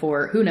happened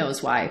for who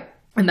knows why,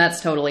 and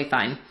that's totally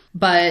fine.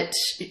 But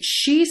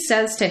she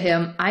says to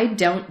him, I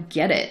don't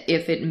get it.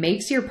 If it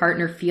makes your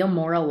partner feel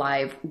more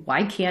alive,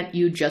 why can't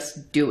you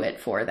just do it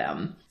for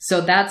them?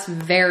 So that's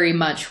very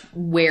much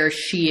where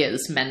she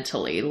is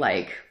mentally.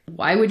 Like,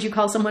 why would you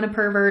call someone a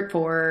pervert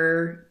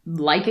for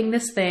liking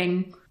this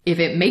thing? If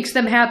it makes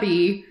them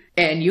happy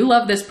and you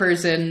love this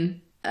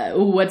person,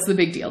 what's the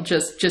big deal?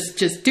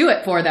 Just do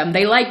it for them.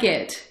 They like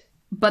it.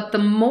 But the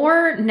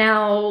more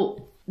now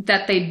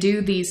that they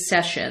do these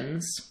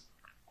sessions,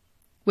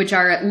 which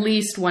are at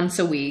least once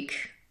a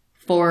week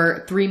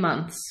for 3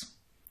 months,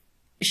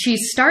 she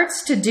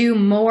starts to do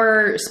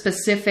more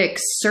specific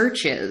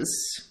searches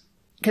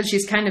because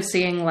she's kind of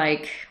seeing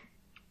like,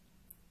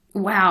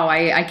 wow,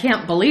 I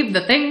can't believe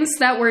the things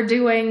that we're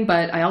doing,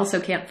 but I also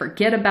can't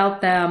forget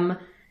about them.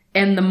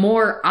 And the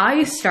more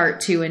I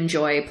start to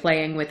enjoy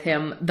playing with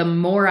him, the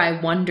more I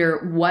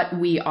wonder what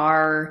we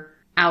are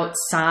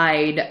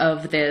outside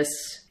of this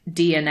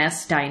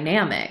DNS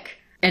dynamic.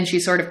 And she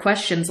sort of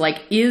questions,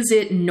 like, is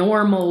it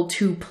normal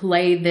to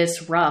play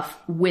this rough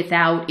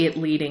without it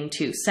leading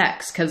to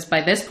sex? Because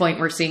by this point,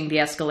 we're seeing the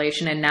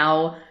escalation, and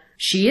now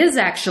she is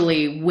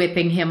actually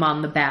whipping him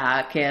on the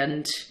back,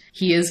 and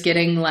he is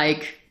getting,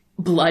 like,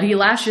 bloody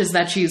lashes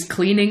that she's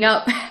cleaning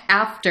up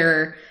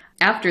after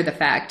the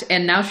fact.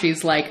 And now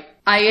she's like,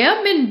 I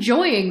am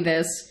enjoying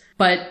this,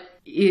 but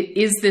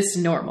is this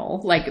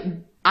normal? Like,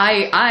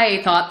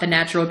 I thought the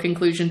natural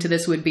conclusion to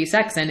this would be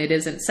sex, and it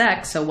isn't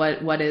sex. So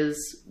what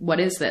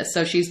is this?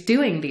 So she's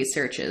doing these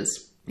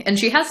searches, and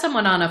she has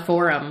someone on a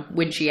forum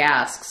when she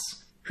asks,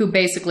 who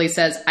basically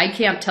says, I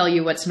can't tell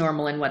you what's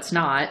normal and what's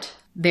not.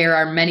 There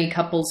are many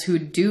couples who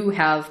do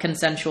have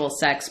consensual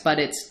sex, but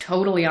it's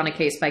totally on a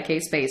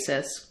case-by-case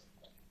basis.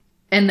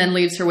 And then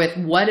leaves her with,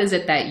 what is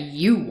it that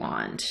you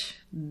want?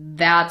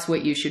 That's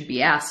what you should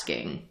be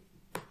asking.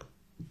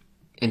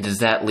 And does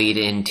that lead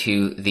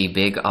into the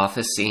big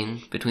office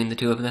scene between the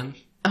two of them?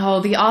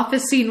 Oh, the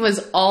office scene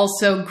was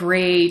also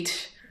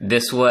great.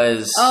 This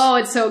was... Oh,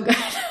 it's so good.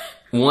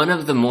 One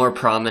of the more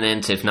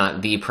prominent, if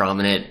not the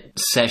prominent,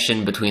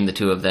 session between the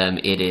two of them.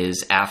 It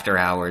is after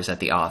hours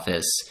at the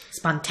office.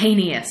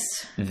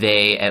 Spontaneous.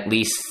 They at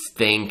least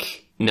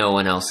think no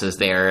one else is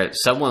there.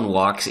 Someone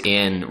walks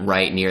in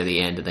right near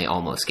the end and they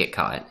almost get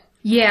caught.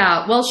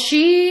 Yeah, well,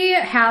 she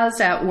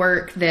has at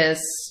work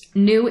this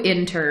new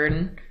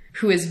intern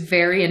who is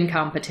very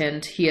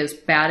incompetent. He is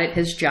bad at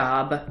his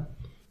job.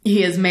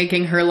 He is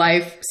making her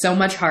life so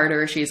much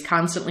harder. She's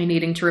constantly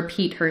needing to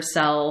repeat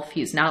herself.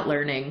 He's not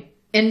learning.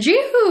 And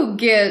Jihu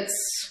gets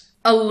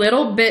a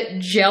little bit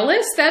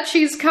jealous that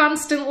she's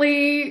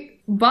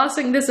constantly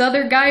bossing this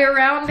other guy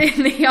around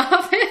in the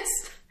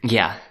office.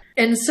 Yeah.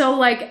 And so,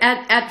 like,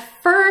 at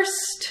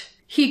first,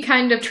 he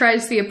kind of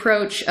tries the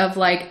approach of,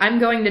 like, I'm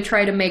going to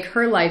try to make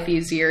her life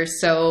easier.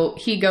 So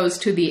he goes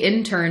to the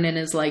intern and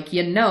is like,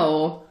 you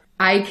know,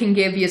 I can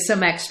give you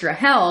some extra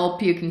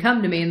help. You can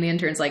come to me. And the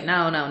intern's like,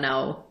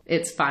 no,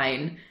 it's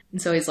fine.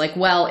 And so he's like,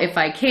 well, if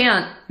I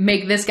can't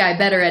make this guy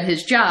better at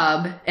his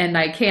job and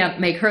I can't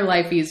make her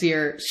life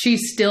easier,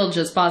 she's still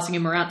just bossing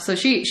him around. So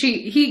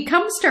he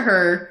comes to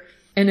her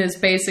and is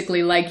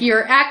basically like,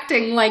 you're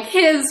acting like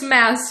his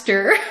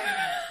master.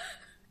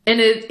 And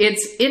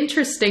it's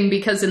interesting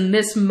because in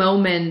this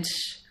moment,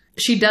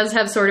 she does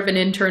have sort of an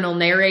internal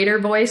narrator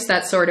voice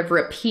that sort of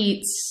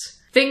repeats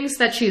things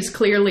that she's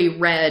clearly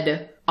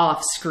read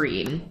off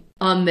screen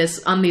on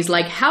these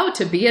like how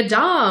to be a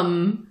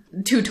dom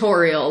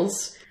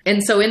tutorials.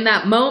 And so in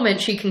that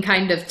moment, she can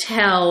kind of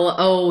tell,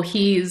 oh,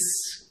 he's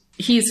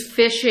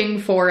fishing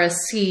for a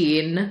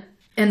scene.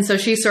 And so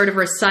she sort of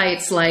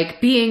recites,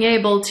 like, being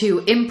able to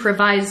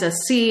improvise a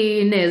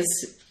scene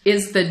is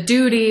the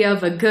duty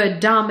of a good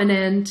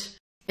dominant.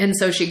 And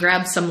so she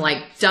grabs some,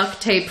 like,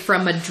 duct tape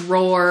from a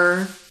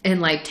drawer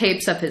and, like,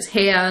 tapes up his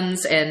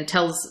hands and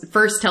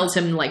first tells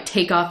him, like,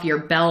 take off your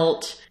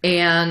belt.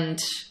 And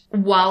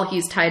while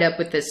he's tied up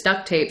with this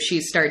duct tape, she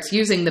starts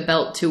using the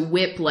belt to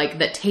whip, like,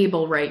 the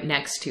table right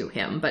next to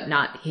him, but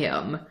not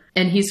him.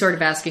 And he's sort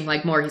of asking,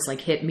 like, more. He's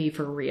like, hit me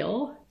for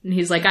real? And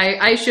he's like,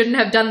 I shouldn't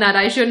have done that.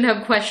 I shouldn't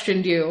have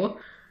questioned you.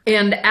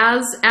 And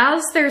as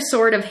they're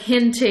sort of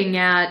hinting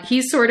at,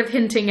 he's sort of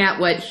hinting at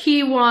what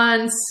he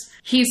wants.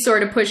 He's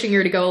sort of pushing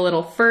her to go a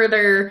little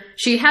further.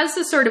 She has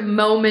this sort of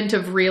moment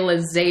of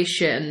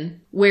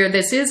realization where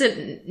this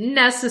isn't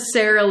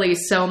necessarily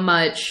so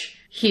much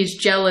he's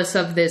jealous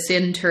of this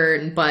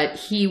intern, but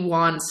he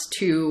wants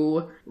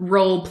to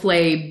role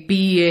play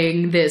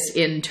being this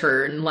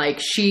intern. Like,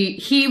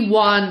 he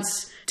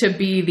wants to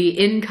be the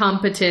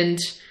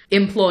incompetent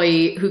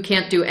employee who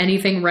can't do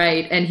anything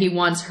right, and he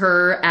wants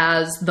her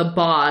as the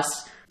boss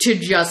to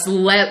just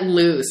let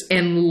loose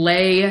and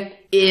lay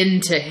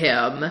into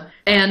him.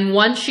 And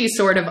once she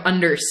sort of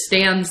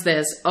understands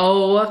this,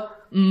 oh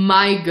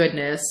my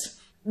goodness,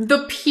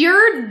 the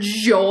pure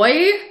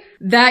joy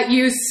that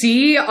you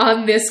see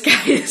on this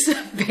guy's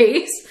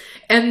face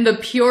and the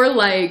pure,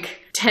 like,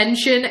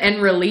 tension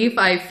and relief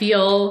I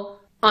feel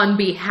on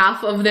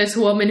behalf of this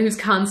woman who's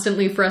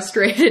constantly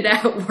frustrated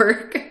at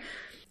work,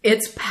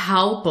 it's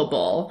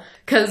palpable.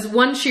 Because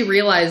once she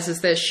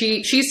realizes this,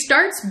 she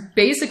starts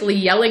basically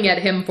yelling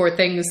at him for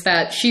things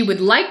that she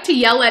would like to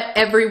yell at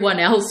everyone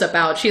else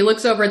about. She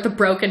looks over at the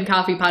broken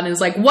coffee pot and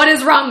is like, what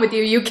is wrong with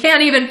you? You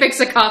can't even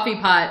fix a coffee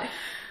pot.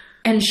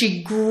 And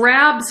she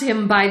grabs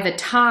him by the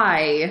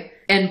tie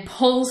and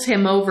pulls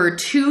him over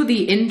to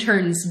the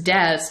intern's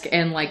desk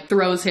and, like,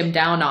 throws him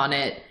down on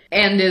it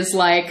and is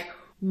like,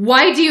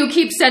 why do you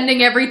keep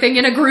sending everything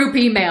in a group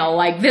email?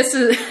 Like, this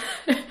is...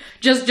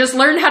 Just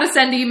learn how to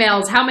send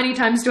emails. How many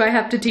times do I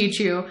have to teach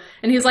you?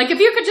 And he's like, if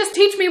you could just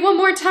teach me one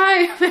more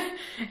time.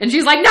 And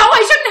she's like, no,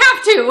 I shouldn't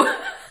have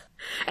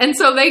to. And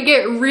so they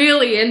get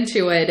really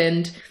into it.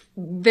 And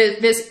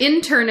this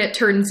intern, it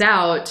turns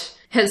out,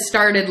 has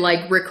started,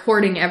 like,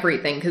 recording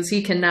everything because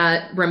he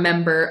cannot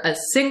remember a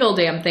single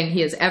damn thing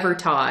he has ever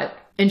taught.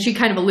 And she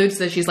kind of alludes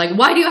to this. She's like,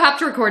 why do you have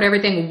to record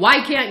everything?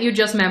 Why can't you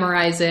just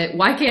memorize it?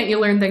 Why can't you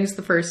learn things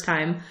the first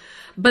time?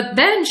 But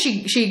then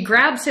she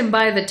grabs him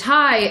by the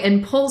tie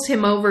and pulls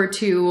him over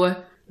to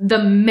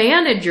the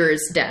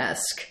manager's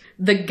desk.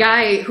 The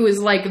guy who is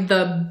like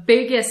the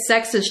biggest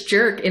sexist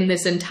jerk in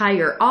this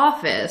entire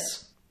office.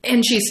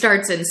 And she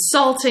starts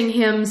insulting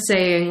him,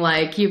 saying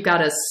like, you've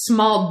got a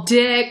small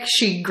dick.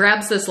 She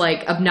grabs this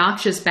like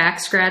obnoxious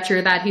back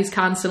scratcher that he's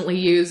constantly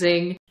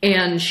using.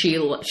 And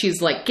she's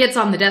like, gets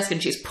on the desk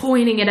and she's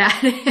pointing it at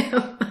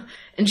him.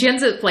 And she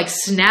ends up like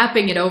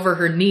snapping it over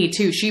her knee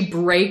too. She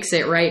breaks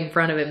it right in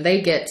front of him.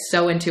 They get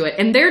so into it.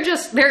 And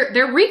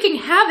they're wreaking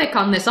havoc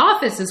on this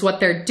office is what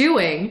they're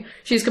doing.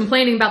 She's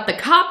complaining about the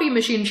copy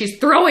machine. She's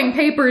throwing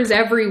papers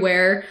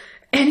everywhere.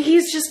 And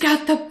he's just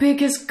got the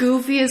biggest,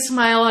 goofiest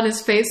smile on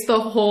his face the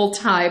whole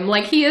time.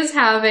 Like he is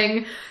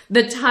having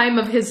the time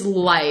of his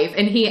life.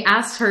 And he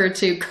asks her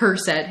to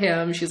curse at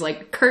him. She's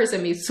like, curse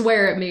at me,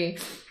 swear at me.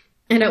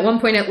 And at one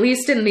point, at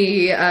least in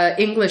the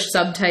English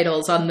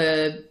subtitles on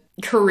the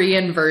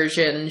Korean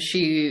version,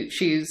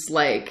 she's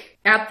like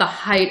at the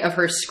height of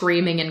her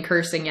screaming and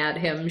cursing at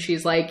him.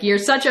 She's like, you're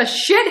such a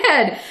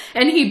shithead.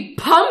 And he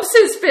pumps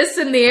his fists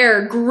in the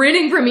air,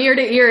 grinning from ear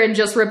to ear and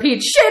just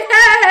repeats,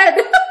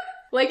 shithead.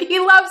 Like he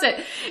loves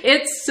it.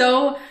 It's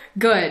so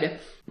good.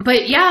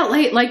 But yeah,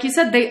 like you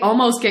said, they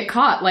almost get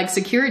caught. Like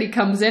security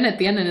comes in at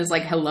the end and is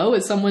like, hello,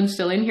 is someone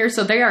still in here?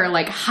 So they are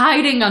like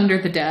hiding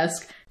under the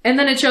desk. And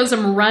then it shows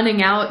them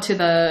running out to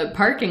the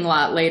parking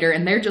lot later,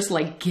 and they're just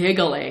like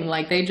giggling,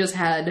 like they just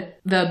had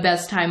the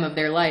best time of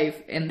their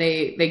life, and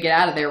they get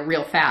out of there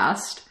real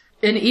fast.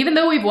 And even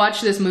though we've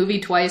watched this movie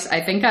twice, I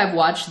think I've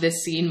watched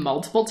this scene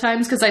multiple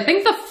times, because I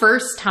think the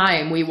first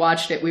time we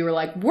watched it, we were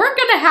like, we're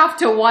gonna have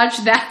to watch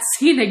that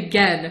scene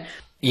again.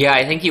 Yeah,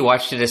 I think you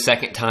watched it a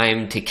second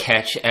time to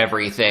catch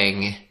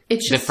everything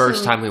the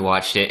first time we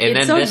watched it. And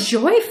it's then so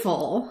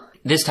joyful.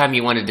 This time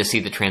you wanted to see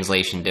the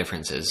translation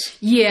differences.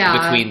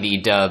 Yeah. Between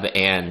the dub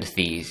and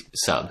the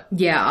sub.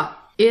 Yeah.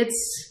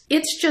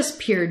 It's just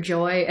pure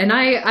joy. And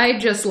I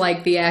just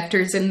like the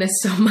actors in this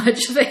so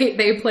much.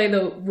 They play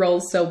the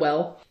roles so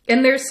well.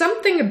 And there's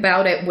something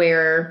about it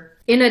where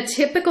in a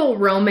typical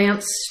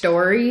romance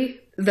story,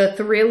 the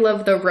thrill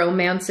of the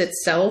romance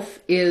itself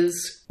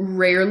is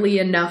rarely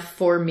enough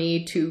for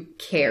me to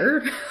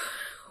care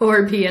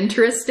or be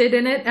interested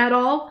in it at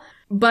all.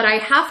 But I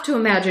have to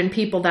imagine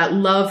people that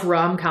love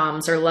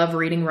rom-coms or love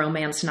reading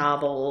romance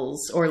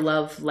novels or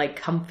love like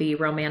comfy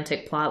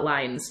romantic plot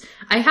lines.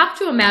 I have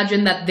to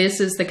imagine that this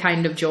is the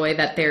kind of joy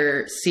that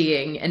they're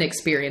seeing and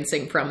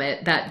experiencing from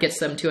it that gets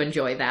them to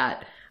enjoy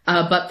that.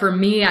 But for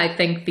me, I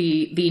think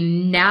the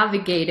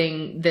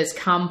navigating this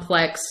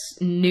complex,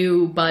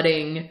 new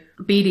budding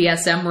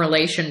BDSM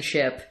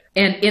relationship,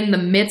 and in the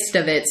midst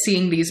of it,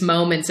 seeing these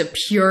moments of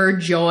pure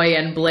joy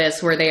and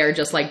bliss where they are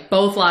just like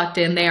both locked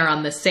in, they are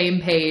on the same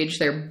page,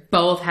 they're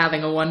both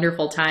having a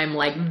wonderful time,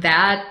 like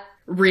that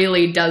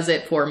really does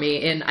it for me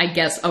in, I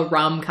guess, a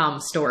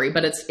rom-com story.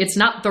 But it's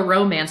not the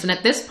romance, and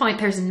at this point,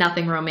 there's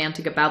nothing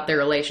romantic about their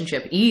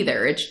relationship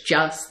either. It's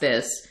just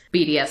this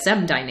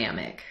BDSM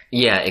dynamic.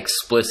 Yeah,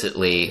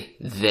 explicitly,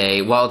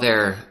 while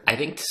they're, I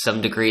think to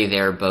some degree,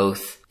 they're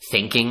both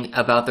thinking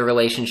about the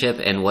relationship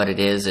and what it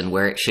is and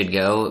where it should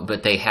go,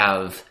 but they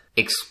have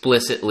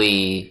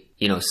explicitly,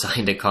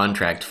 signed a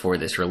contract for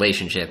this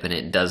relationship, and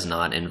it does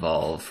not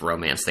involve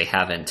romance. They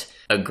haven't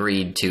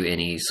agreed to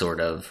any sort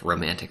of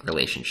romantic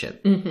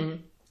relationship.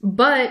 Mm-hmm.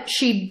 But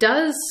she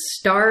does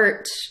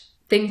start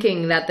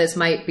thinking that this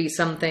might be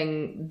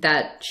something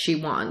that she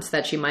wants,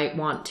 that she might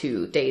want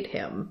to date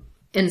him.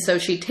 And so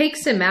she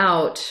takes him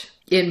out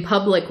in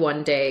public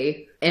one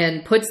day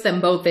and puts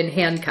them both in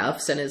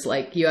handcuffs and is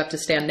like, you have to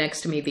stand next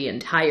to me the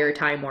entire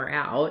time we're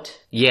out.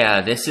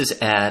 Yeah, this is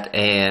at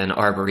an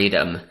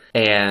arboretum.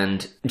 And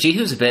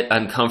Jiho's a bit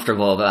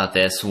uncomfortable about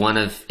this.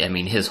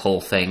 His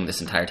whole thing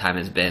this entire time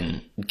has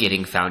been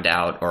getting found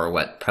out, or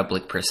what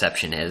public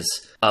perception is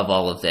of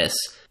all of this.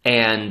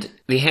 And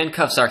the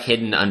handcuffs are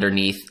hidden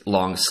underneath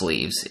long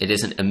sleeves. It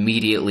isn't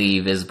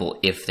immediately visible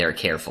if they're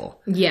careful.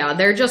 Yeah,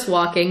 they're just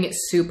walking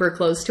super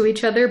close to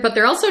each other, but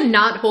they're also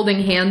not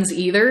holding hands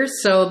either,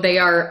 so they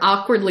are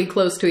awkwardly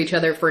close to each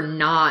other for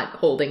not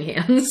holding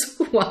hands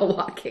while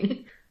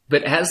walking.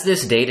 But as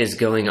this date is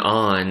going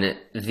on,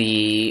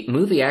 the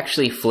movie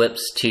actually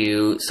flips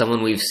to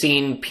someone we've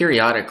seen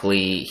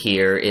periodically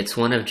here. It's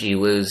one of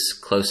Jiwoo's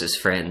closest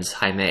friends,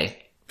 Jaime.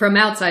 From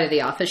outside of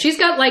the office. She's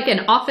got like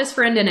an office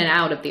friend and an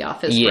out of the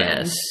office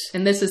friend. Yes.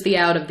 And this is the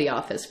out of the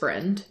office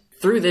friend.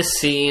 Through this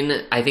scene,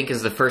 I think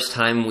is the first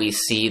time we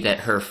see that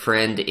her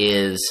friend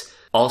is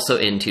also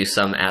into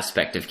some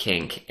aspect of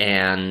kink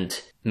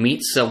and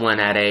meets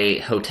someone at a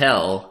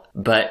hotel,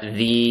 but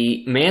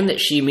the man that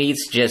she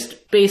meets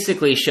just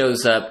basically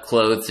shows up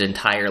clothed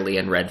entirely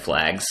in red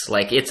flags.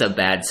 Like, it's a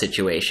bad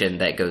situation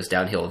that goes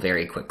downhill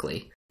very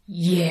quickly.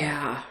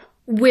 Yeah.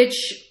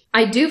 Which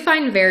I do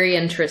find very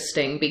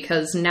interesting,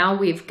 because now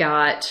we've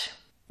got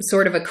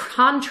sort of a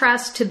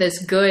contrast to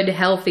this good,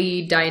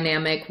 healthy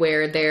dynamic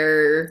where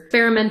they're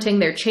experimenting,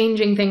 they're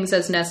changing things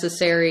as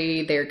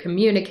necessary, they're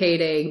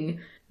communicating,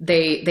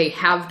 they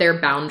have their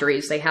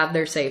boundaries, they have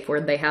their safe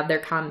word, they have their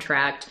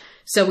contract.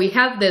 So we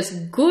have this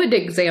good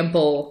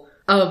example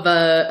of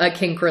a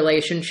kink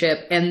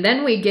relationship, and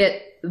then we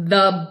get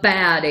the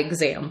bad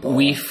example.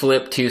 We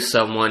flip to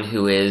someone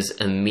who is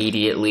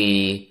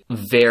immediately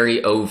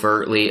very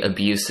overtly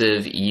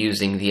abusive,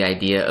 using the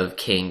idea of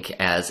kink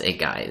as a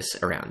guise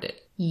around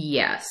it.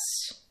 Yes.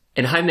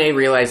 And Jaime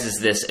realizes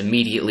this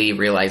immediately,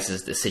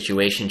 realizes the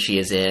situation she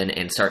is in,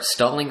 and starts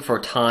stalling for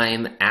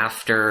time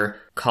after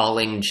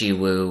calling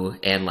Jiwoo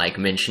and, like,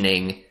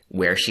 mentioning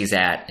where she's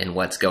at and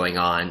what's going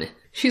on.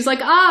 She's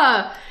like,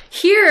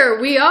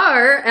 here we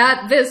are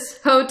at this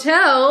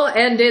hotel,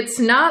 and it's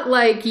not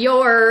like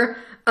you're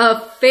a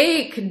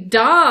fake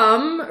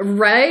dom,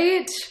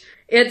 right?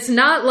 It's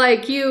not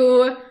like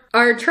you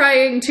are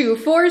trying to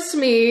force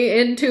me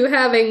into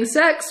having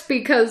sex,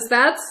 because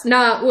that's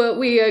not what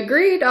we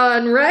agreed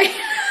on, right?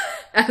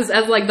 as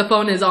like the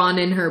phone is on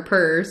in her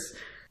purse.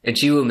 And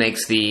Jiwoo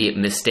makes the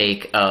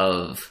mistake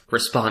of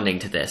responding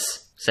to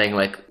this, saying,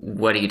 like,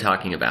 what are you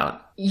talking about?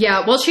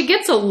 Yeah, well, she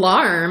gets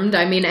alarmed.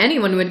 I mean,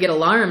 anyone would get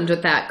alarmed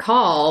with that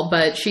call,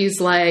 but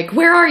she's like,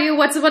 where are you?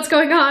 What's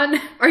going on?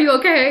 Are you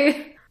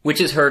okay?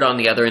 Which is heard on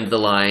the other end of the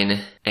line,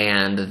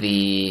 and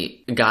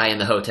the guy in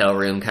the hotel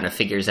room kind of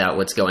figures out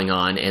what's going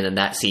on, and then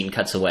that scene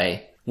cuts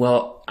away.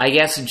 Well, I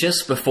guess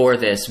just before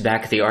this,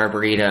 back at the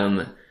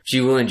Arboretum,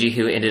 Jiwoo and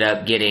Jihu ended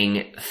up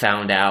getting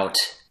found out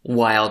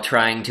while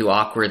trying to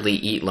awkwardly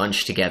eat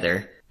lunch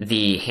together.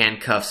 The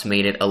handcuffs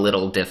made it a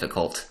little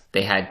difficult.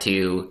 They had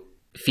to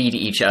feed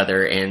each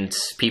other, and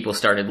people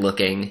started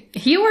looking.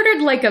 He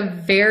ordered like a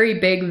very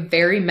big,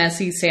 very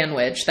messy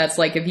sandwich that's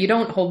like, if you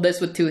don't hold this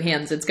with two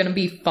hands, it's gonna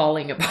be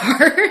falling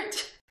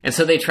apart. And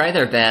so they try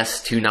their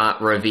best to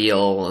not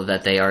reveal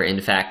that they are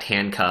in fact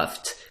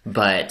handcuffed,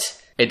 but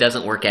it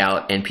doesn't work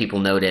out, and people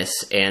notice,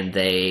 and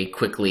they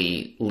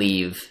quickly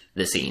leave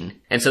the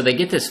scene. And so they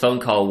get this phone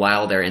call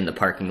while they're in the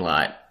parking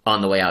lot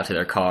on the way out to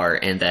their car,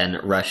 and then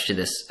rush to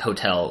this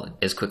hotel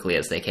as quickly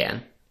as they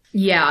can.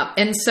 Yeah,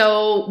 and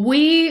so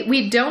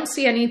we don't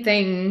see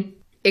anything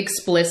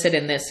explicit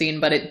in this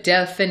scene, but it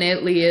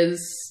definitely is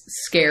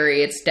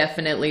scary. It's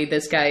definitely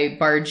this guy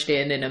barged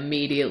in and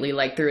immediately,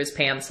 like, threw his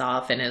pants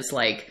off and is,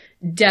 like,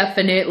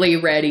 definitely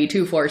ready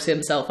to force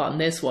himself on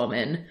this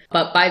woman.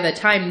 But by the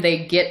time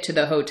they get to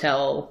the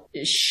hotel,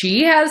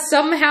 she has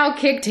somehow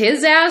kicked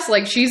his ass,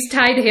 like she's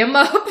tied him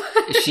up.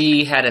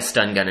 She had a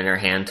stun gun in her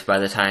hand by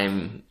the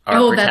time our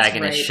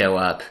protagonists show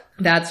up.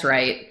 That's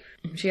right.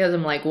 She has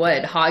him, like,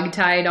 what,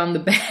 hogtied on the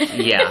bed?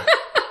 Yeah.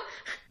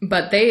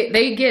 But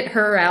they get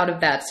her out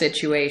of that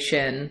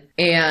situation,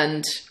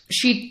 and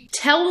she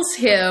tells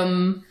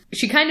him,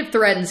 she kind of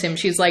threatens him.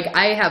 She's like,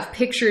 I have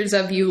pictures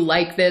of you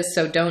like this,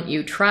 so don't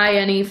you try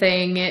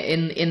anything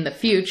in the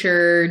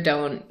future.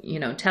 Don't,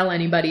 tell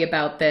anybody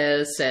about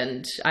this,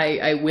 and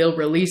I will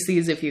release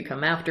these if you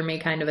come after me,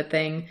 kind of a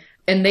thing.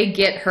 And they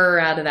get her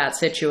out of that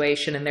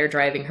situation, and they're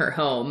driving her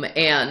home,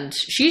 and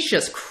she's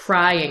just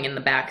crying in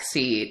the back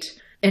seat.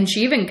 And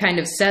she even kind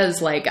of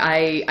says, like,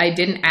 I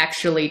didn't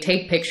actually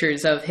take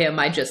pictures of him.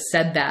 I just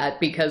said that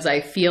because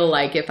I feel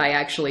like if I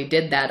actually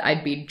did that,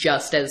 I'd be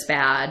just as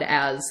bad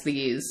as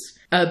these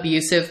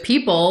abusive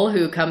people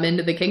who come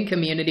into the kink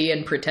community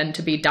and pretend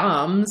to be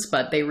doms,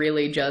 but they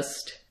really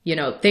just,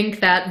 think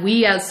that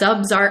we as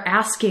subs are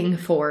asking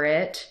for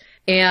it.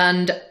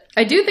 And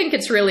I do think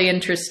it's really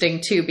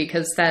interesting, too,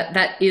 because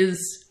that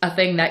is a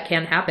thing that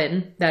can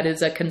happen. That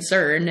is a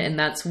concern, and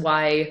that's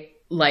why,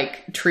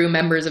 like, true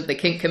members of the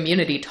kink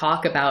community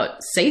talk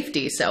about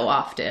safety so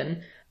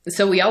often.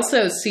 So we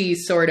also see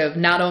sort of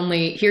not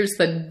only, here's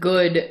the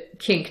good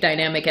kink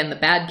dynamic and the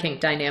bad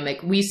kink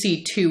dynamic, we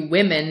see two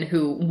women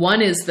who,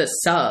 one is the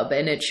sub,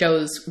 and it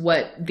shows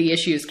what the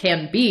issues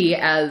can be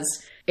as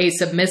a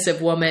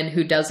submissive woman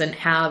who doesn't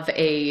have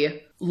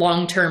a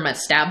long-term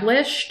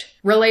established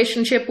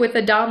relationship with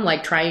a dom,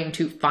 like trying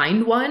to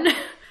find one,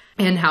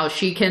 and how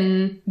she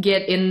can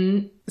get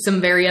in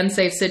some very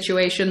unsafe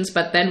situations.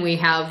 But then we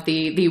have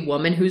the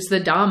woman who's the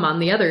dom on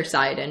the other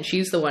side, and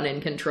she's the one in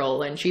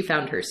control, and she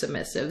found her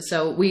submissive.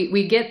 So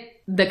we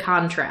get the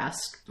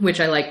contrast, which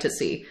I like to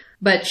see.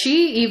 But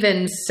she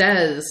even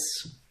says,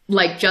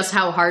 like, just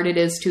how hard it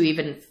is to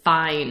even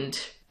find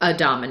a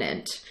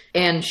dominant.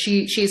 And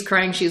she's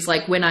crying. She's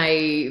like, when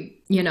I,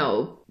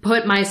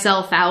 put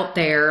myself out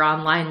there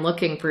online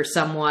looking for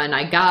someone,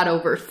 I got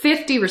over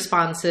 50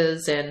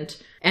 responses,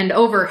 and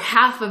over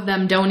half of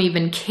them don't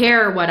even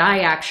care what I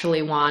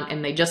actually want,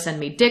 and they just send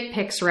me dick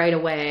pics right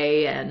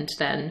away. And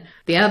then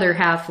the other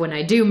half, when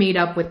I do meet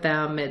up with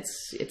them,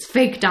 it's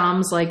fake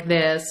doms like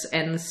this.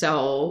 And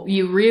so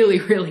you really,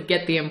 really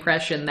get the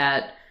impression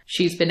that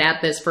she's been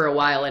at this for a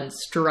while and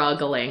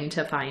struggling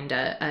to find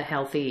a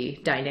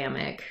healthy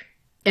dynamic.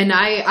 And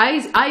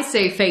I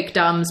say fake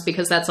doms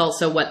because that's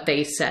also what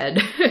they said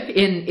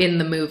in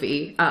the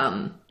movie.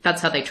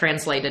 That's how they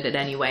translated it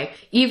anyway.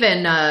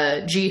 Even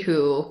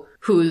Jihu,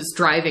 who's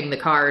driving the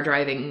car,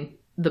 driving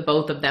the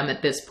both of them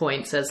at this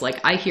point, says, like,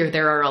 I hear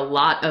there are a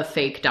lot of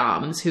fake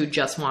doms who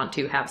just want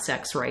to have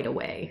sex right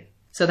away.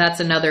 So that's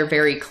another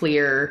very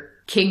clear,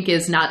 kink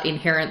is not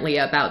inherently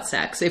about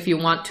sex. If you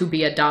want to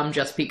be a dom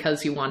just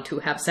because you want to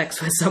have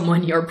sex with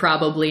someone, you're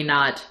probably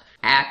not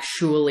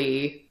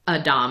actually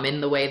a dom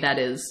in the way that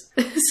is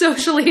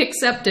socially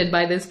accepted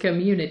by this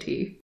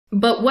community.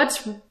 But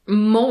what's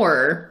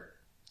more,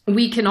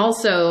 we can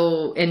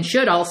also and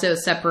should also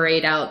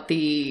separate out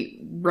the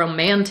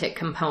romantic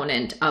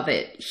component of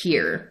it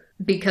here.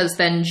 Because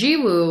then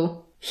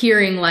Jiwoo,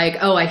 hearing like,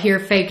 oh, I hear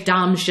fake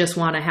doms just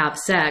want to have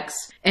sex.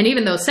 And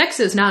even though sex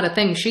is not a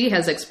thing she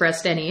has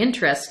expressed any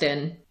interest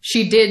in,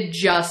 she did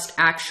just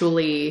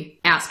actually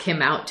ask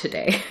him out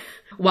today.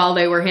 While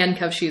they were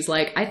handcuffed, she's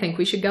like, I think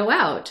we should go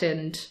out.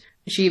 And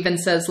she even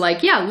says,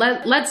 like, yeah,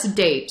 let's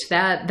date.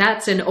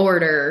 That's in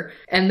order.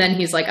 And then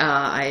he's like,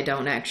 I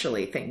don't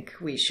actually think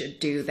we should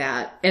do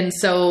that. And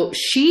so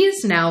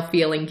she's now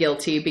feeling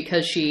guilty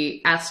because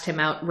she asked him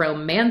out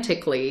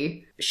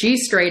romantically. She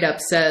straight up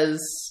says,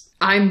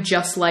 I'm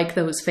just like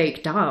those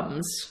fake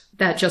doms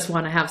that just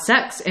want to have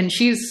sex. And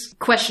she's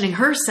questioning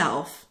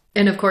herself.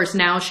 And of course,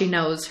 now she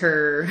knows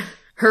her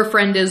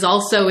friend is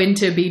also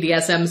into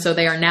BDSM, so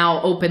they are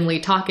now openly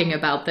talking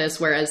about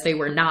this, whereas they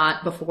were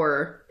not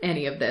before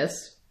any of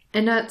this.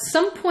 And at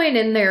some point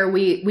in there,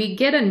 we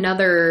get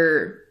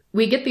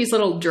these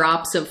little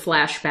drops of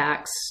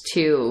flashbacks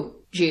to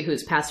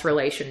Jiho's past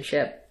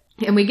relationship.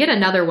 And we get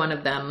another one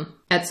of them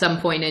at some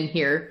point in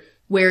here,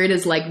 where it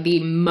is like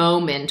the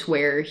moment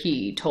where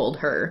he told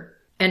her.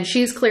 And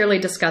she's clearly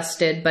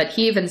disgusted, but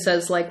he even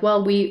says, like,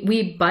 well,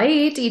 we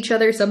bite each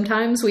other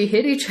sometimes, we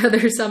hit each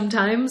other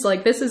sometimes,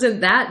 like, this isn't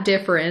that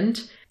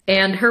different.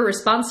 And her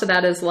response to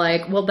that is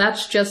like, well,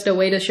 that's just a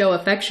way to show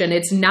affection.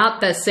 It's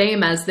not the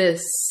same as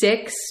this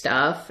sick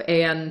stuff.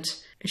 And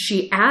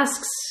she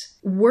asks,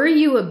 were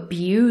you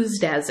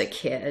abused as a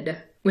kid?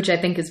 Which I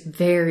think is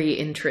very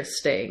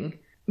interesting,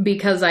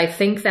 because I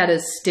think that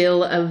is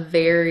still a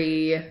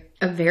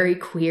very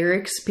queer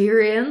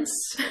experience.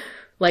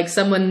 Like,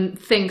 someone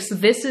thinks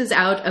this is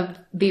out of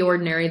the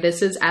ordinary,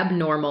 this is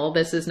abnormal,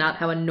 this is not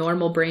how a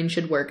normal brain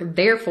should work.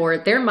 Therefore,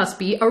 there must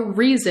be a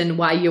reason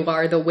why you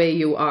are the way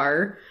you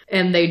are.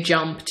 And they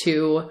jump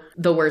to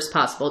the worst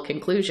possible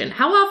conclusion.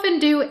 How often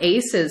do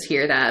aces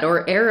hear that,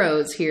 or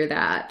arrows hear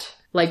that?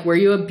 Like, were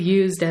you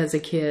abused as a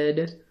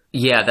kid?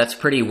 Yeah, that's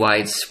pretty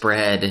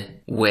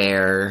widespread,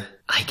 where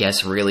I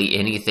guess really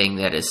anything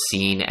that is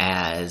seen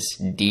as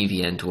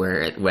deviant,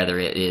 whether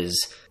it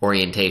is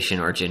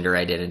orientation or gender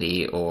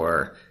identity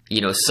or,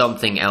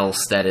 something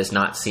else that is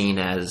not seen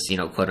as,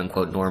 quote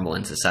unquote normal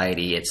in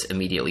society, it's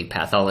immediately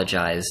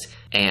pathologized.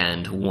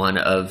 And one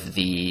of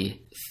the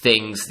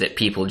things that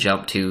people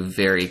jump to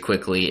very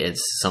quickly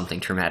is something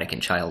traumatic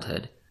in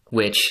childhood,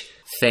 which,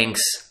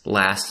 thanks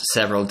last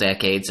several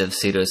decades of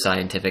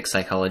pseudoscientific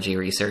psychology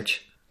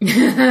research.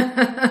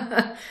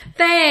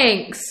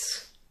 Thanks!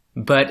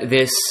 But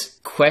this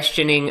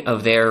questioning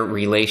of their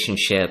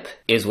relationship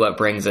is what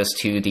brings us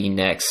to the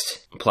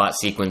next plot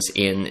sequence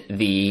in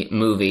the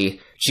movie.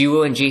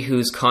 Jiwoo and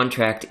Jiho's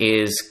contract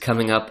is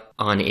coming up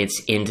on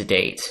its end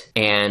date,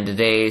 and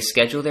they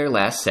schedule their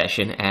last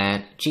session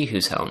at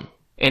Jiho's home.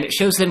 And it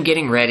shows them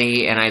getting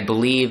ready, and I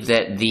believe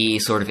that the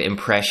sort of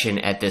impression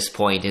at this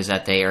point is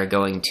that they are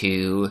going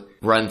to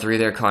run through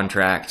their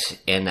contract,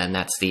 and then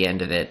that's the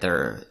end of it.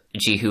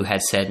 Jiho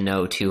had said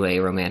no to a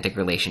romantic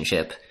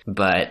relationship,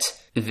 but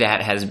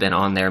that has been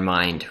on their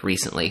mind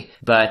recently.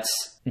 But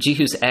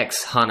Jiho's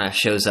ex, Hana,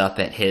 shows up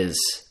at his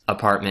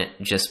apartment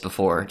just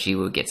before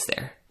Jiwoo gets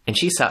there. And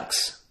she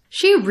sucks.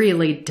 She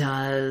really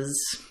does.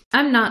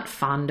 I'm not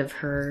fond of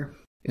her.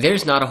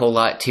 There's not a whole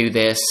lot to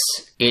this.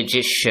 It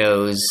just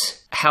shows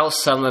how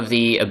some of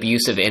the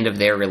abusive end of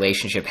their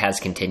relationship has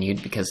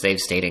continued because they've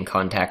stayed in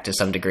contact to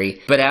some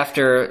degree. But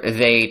after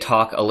they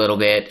talk a little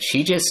bit,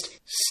 she just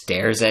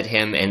stares at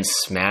him and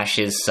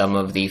smashes some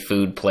of the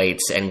food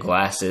plates and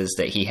glasses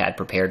that he had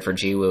prepared for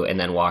Jiwoo and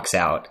then walks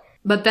out.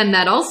 But then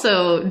that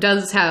also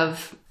does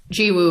have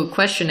Jiwoo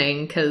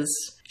questioning, because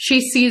she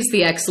sees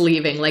the ex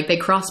leaving, like they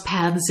cross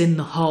paths in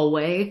the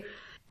hallway.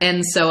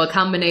 And so a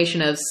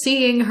combination of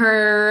seeing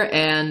her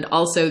and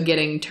also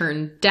getting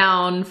turned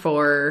down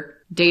for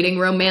dating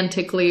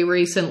romantically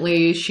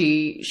recently,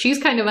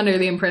 she's kind of under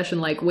the impression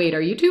like, wait,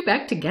 are you two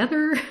back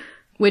together?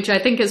 Which I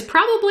think is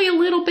probably a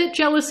little bit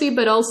jealousy,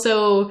 but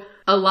also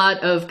a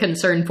lot of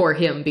concern for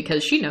him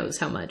because she knows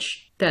how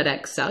much that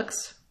ex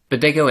sucks. But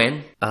they go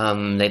in,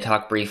 they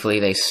talk briefly,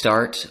 they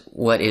start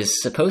what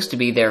is supposed to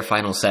be their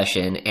final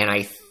session,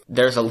 and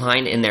there's a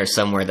line in there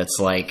somewhere that's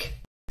like,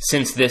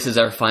 since this is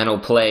our final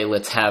play,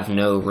 let's have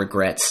no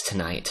regrets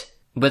tonight.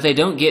 But they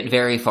don't get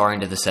very far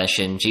into the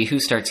session. Jiho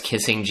starts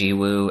kissing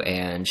Jiwoo,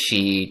 and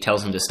she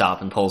tells him to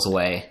stop and pulls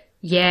away.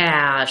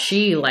 Yeah,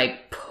 she,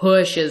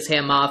 pushes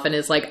him off and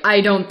is like, I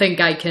don't think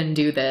I can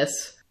do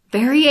this.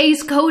 Very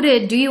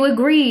ace-coded, do you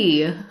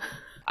agree?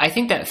 I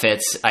think that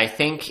fits. I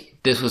think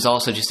this was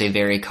also just a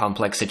very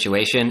complex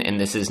situation, and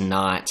this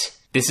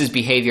is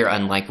behavior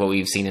unlike what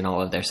we've seen in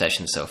all of their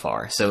sessions so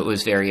far. So it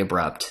was very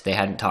abrupt. They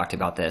hadn't talked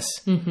about this.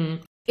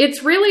 Mm-hmm.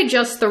 It's really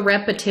just the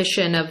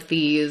repetition of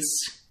these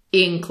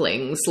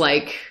inklings.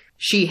 Like,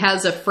 she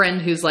has a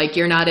friend who's like,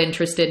 you're not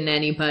interested in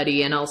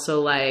anybody, and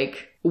also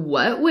like,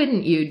 what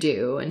wouldn't you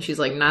do? And she's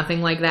like,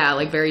 nothing like that,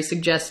 like very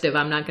suggestive,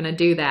 I'm not gonna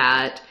do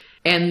that.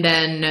 And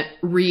then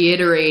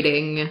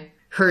reiterating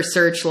her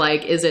search,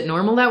 like, is it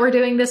normal that we're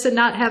doing this and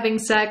not having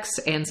sex?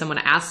 And someone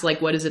asks,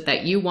 like, what is it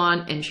that you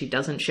want? And she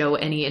doesn't show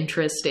any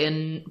interest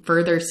in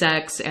further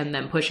sex, and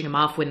then pushing him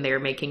off when they're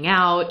making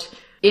out.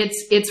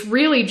 It's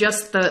really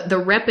just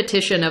the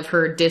repetition of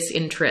her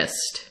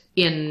disinterest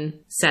in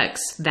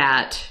sex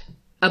that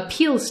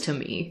appeals to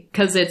me,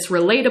 because it's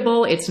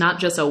relatable. It's not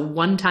just a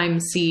one-time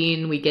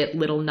scene. We get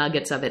little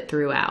nuggets of it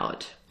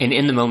throughout. And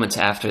in the moments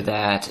after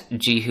that,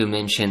 Jihu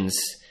mentions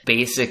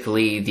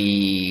basically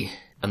the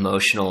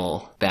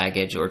emotional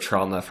baggage or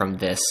trauma from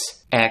this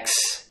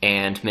ex,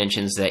 and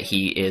mentions that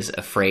he is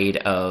afraid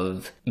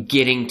of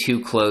getting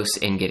too close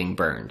and getting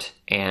burned.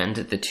 And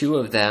the two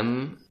of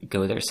them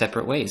go their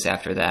separate ways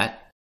after that.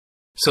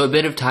 So a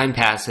bit of time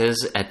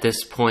passes. At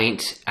this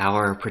point,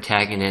 our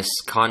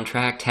protagonist's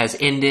contract has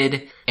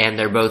ended, and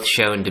they're both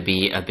shown to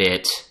be a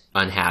bit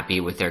unhappy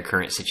with their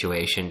current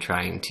situation,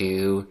 trying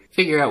to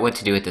figure out what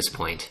to do at this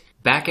point.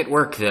 Back at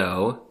work,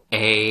 though,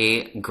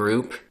 a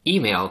group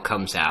email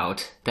comes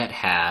out that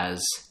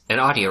has an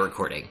audio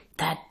recording.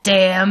 That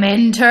damn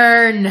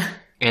intern!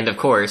 And of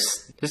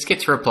course, this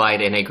gets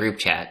replied in a group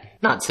chat,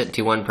 not sent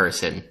to one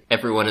person.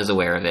 Everyone is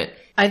aware of it.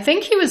 I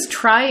think he was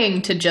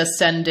trying to just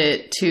send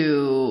it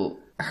to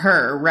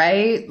her,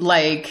 right?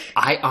 Like,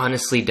 I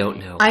honestly don't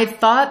know. I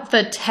thought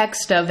the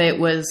text of it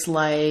was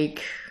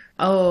like,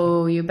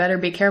 oh, you better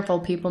be careful,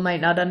 people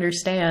might not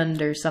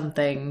understand or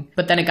something.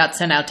 But then it got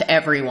sent out to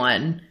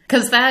everyone.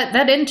 Because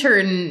that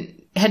intern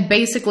had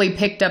basically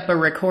picked up a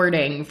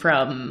recording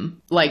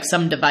from, like,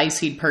 some device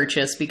he'd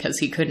purchased because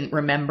he couldn't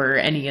remember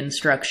any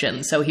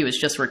instructions. So he was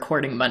just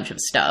recording a bunch of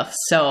stuff.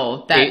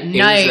 So that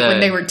night when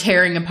they were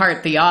tearing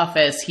apart the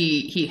office,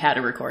 he had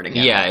a recording of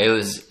it. Yeah, it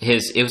was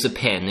a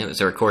pin. It was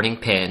a recording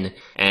pin,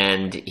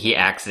 and he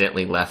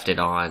accidentally left it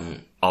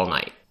on all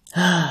night.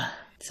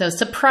 So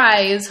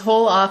surprise,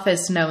 whole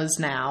office knows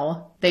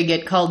now. They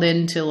get called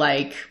into,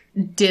 like,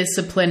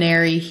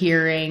 disciplinary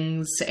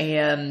hearings,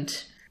 and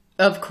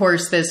of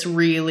course this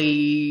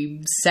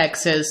really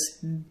sexist,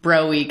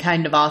 bro-y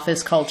kind of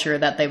office culture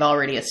that they've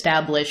already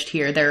established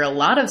here. There are a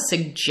lot of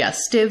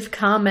suggestive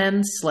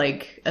comments,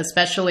 like,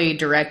 especially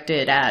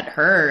directed at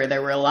her.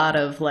 There were a lot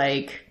of,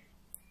 like,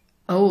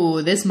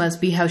 oh, this must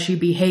be how she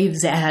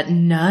behaves at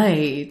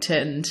night,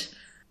 and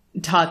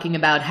talking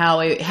about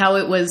how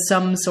it was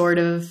some sort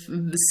of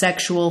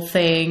sexual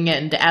thing,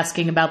 and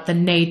asking about the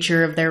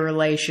nature of their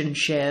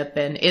relationship,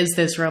 and is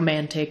this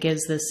romantic,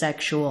 is this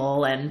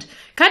sexual, and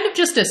kind of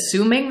just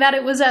assuming that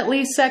it was at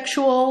least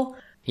sexual.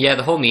 Yeah,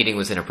 the whole meeting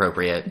was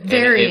inappropriate.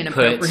 Very and it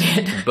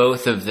inappropriate. Put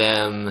both of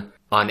them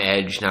on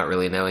edge, not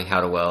really knowing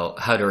how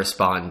to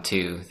respond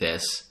to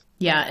this.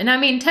 Yeah, and I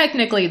mean,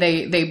 technically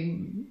they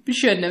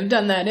shouldn't have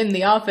done that in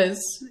the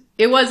office.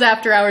 It was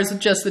after hours with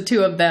just the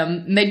two of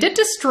them. And they did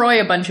destroy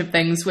a bunch of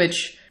things,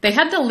 which they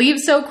had to leave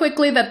so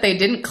quickly that they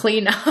didn't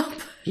clean up.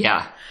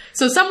 Yeah.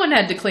 So someone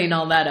had to clean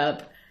all that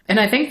up. And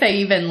I think they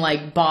even,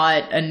 like,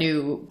 bought a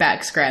new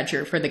back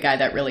scratcher for the guy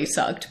that really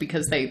sucked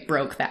because they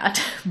broke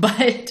that.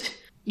 But,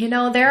 you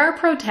know, there are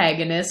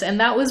protagonists, and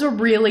that was a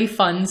really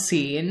fun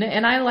scene,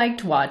 and I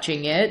liked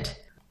watching it.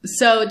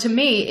 So to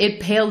me,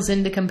 it pales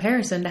into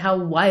comparison to how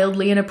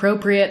wildly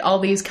inappropriate all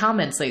these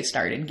comments they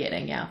started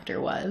getting after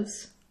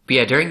was. But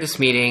yeah, during this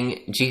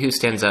meeting, Jihu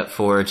stands up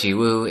for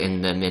Jiwoo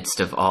in the midst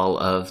of all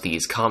of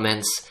these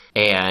comments,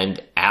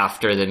 and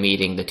after the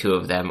meeting, the two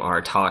of them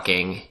are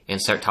talking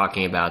and start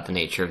talking about the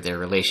nature of their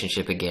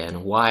relationship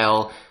again,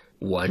 while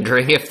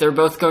wondering if they're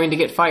both going to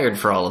get fired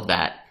for all of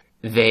that.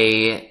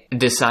 They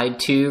decide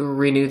to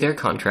renew their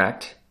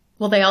contract.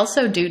 Well, they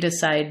also do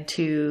decide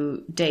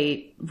to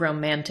date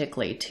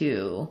romantically,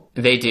 too.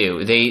 They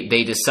do.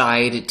 They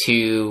decide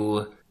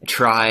to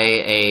try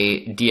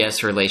a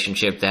DS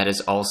relationship that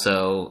is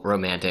also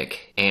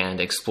romantic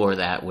and explore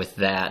that with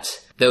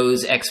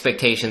those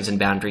expectations and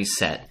boundaries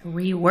set.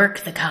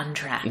 Rework the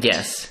contract.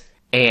 Yes.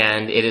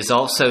 And it is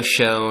also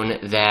shown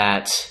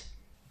that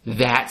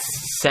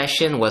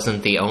session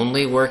wasn't the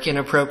only work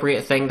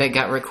inappropriate thing that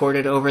got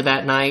recorded over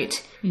that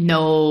night.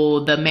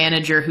 No, the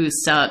manager who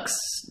sucks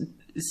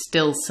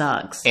still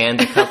sucks. And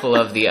a couple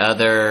of the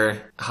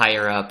other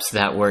higher-ups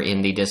that were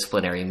in the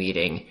disciplinary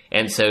meeting.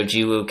 And so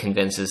Jiwoo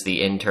convinces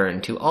the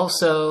intern to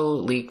also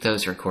leak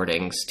those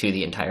recordings to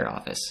the entire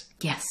office.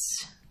 Yes.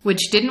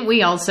 Which, didn't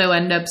we also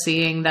end up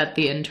seeing that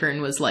the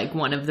intern was, like,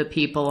 one of the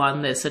people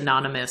on this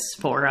anonymous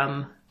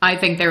forum? I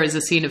think there was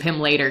a scene of him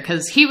later,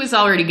 because he was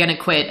already going to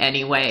quit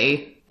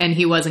anyway, and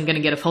he wasn't going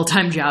to get a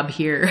full-time job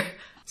here.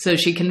 So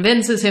she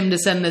convinces him to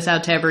send this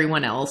out to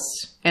everyone else.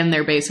 And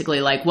they're basically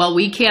like, well,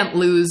 we can't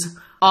lose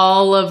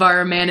all of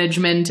our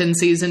management and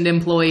seasoned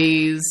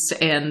employees.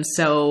 And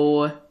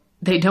so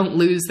they don't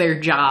lose their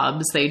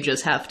jobs. They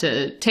just have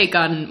to take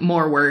on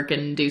more work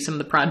and do some of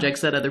the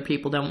projects that other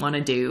people don't want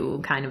to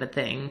do, kind of a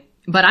thing.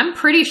 But I'm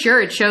pretty sure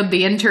it showed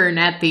the intern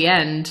at the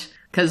end,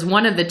 because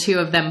one of the two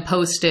of them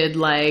posted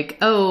like,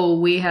 oh,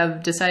 we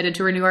have decided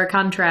to renew our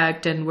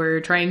contract and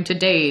we're trying to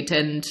date.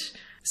 And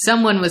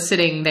someone was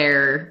sitting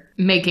there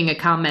making a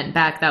comment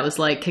back that was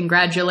like,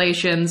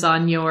 congratulations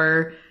on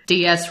your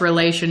DS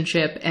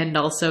relationship and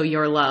also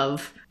your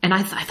love. And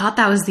I thought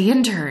that was the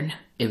intern.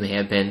 It may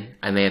have been.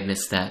 I may have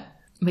missed that.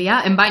 But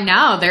yeah, and by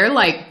now they're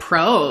like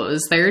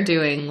pros. They're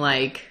doing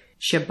like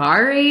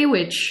shibari,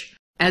 which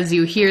as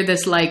you hear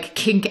this like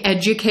kink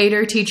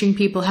educator teaching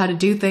people how to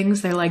do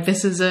things, they're like,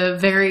 this is a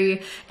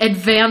very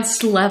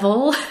advanced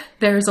level.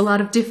 There's a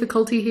lot of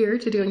difficulty here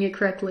to doing it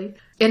correctly.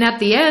 And at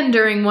the end,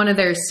 during one of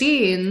their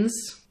scenes,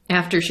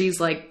 after she's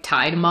like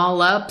tied them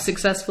all up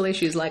successfully,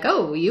 she's like,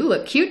 oh, you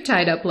look cute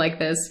tied up like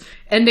this.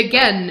 And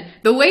again,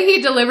 the way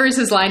he delivers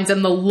his lines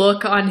and the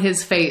look on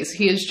his face,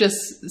 he is just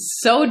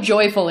so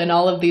joyful in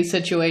all of these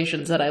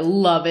situations that I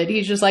love it.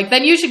 He's just like,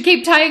 then you should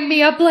keep tying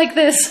me up like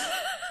this.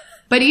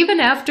 But even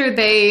after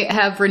they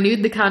have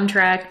renewed the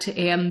contract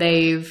and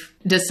they've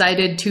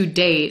decided to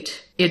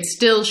date, it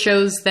still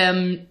shows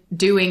them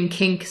doing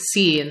kink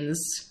scenes.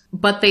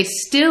 But they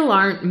still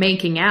aren't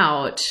making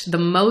out. The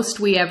most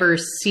we ever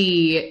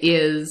see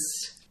is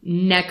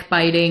neck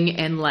biting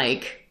and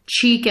like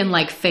cheek and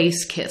like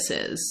face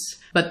kisses.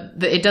 But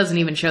it doesn't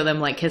even show them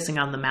like kissing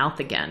on the mouth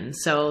again.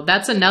 So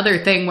that's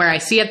another thing where I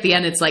see at the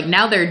end, it's like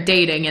now they're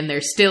dating and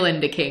they're still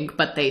into kink,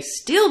 but they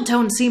still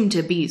don't seem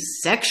to be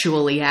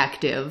sexually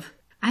active.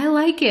 I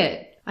like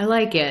it. I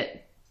like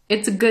it.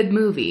 It's a good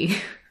movie.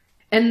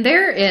 And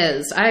there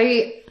is.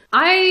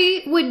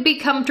 I would be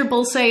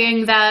comfortable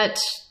saying that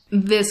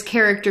this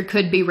character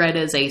could be read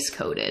as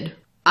ace-coded.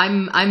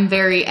 I'm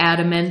very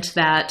adamant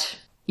that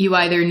you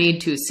either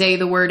need to say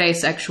the word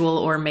asexual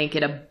or make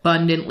it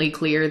abundantly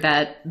clear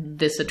that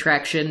this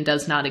attraction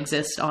does not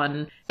exist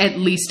on at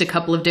least a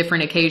couple of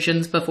different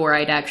occasions before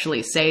I'd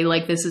actually say,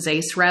 like, this is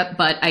ace rep,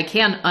 but I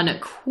can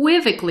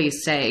unequivocally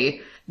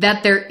say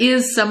that there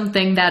is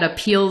something that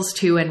appeals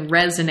to and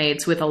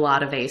resonates with a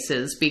lot of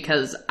aces,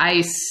 because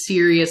I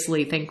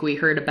seriously think we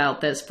heard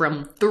about this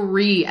from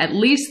at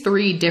least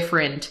three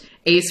different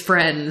ace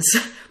friends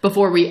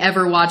before we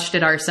ever watched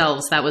it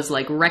ourselves. That was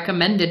like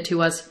recommended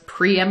to us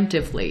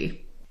preemptively.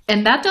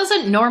 And that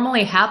doesn't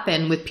normally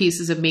happen with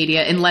pieces of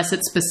media unless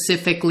it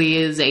specifically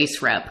is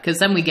ace rep, because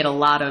then we get a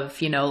lot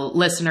of,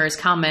 listeners,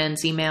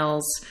 comments,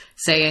 emails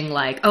saying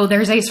like, oh,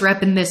 there's ace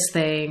rep in this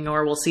thing,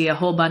 or we'll see a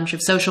whole bunch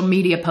of social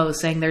media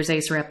posts saying there's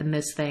ace rep in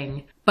this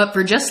thing. But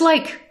for just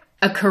like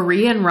a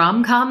Korean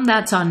rom-com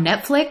that's on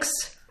Netflix,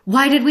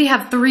 why did we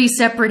have three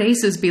separate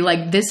aces be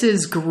like, this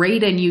is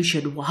great and you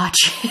should watch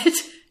it?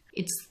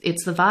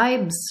 It's the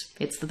vibes.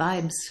 It's the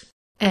vibes.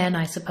 And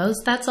I suppose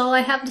that's all I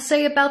have to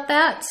say about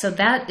that. So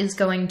that is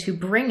going to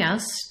bring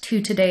us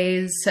to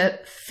today's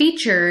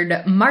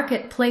featured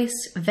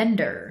marketplace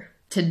vendor.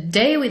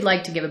 Today we'd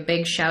like to give a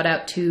big shout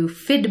out to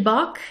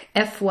Fydbac,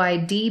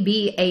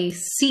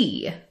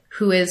 Fydbac,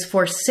 who is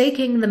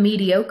forsaking the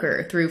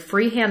mediocre through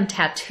freehand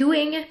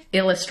tattooing,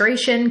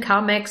 illustration,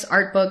 comics,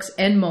 art books,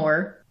 and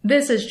more.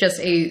 This is just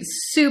a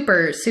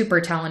super,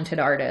 super talented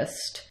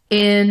artist.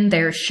 In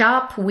their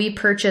shop, we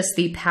purchased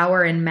the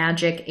Power and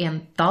Magic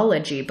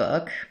anthology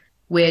book,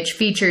 which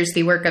features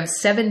the work of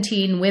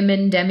 17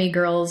 women,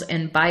 demigirls,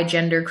 and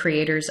bigender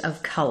creators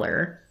of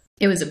color.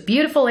 It was a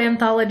beautiful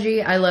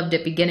anthology. I loved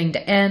it beginning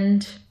to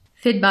end.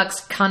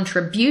 Fydbac's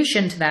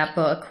contribution to that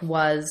book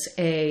was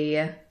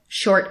a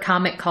short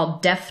comic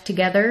called Deaf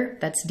Together,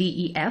 that's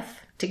D-E-F,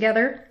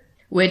 Together,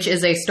 which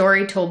is a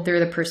story told through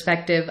the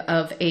perspective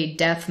of a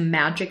deaf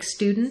magic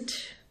student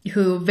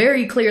who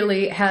very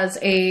clearly has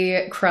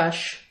a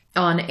crush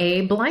on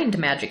a blind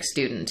magic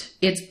student.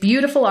 It's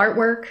beautiful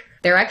artwork.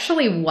 There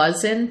actually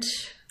wasn't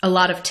a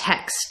lot of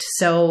text,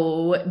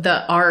 so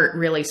the art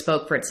really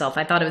spoke for itself.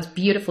 I thought it was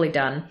beautifully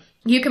done.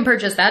 You can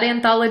purchase that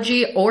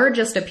anthology or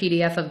just a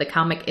PDF of the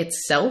comic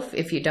itself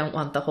if you don't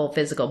want the whole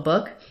physical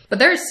book. But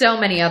there are so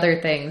many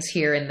other things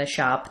here in the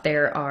shop.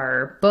 There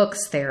are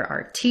books, there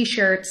are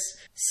t-shirts,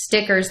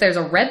 stickers. There's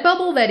a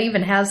Redbubble that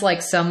even has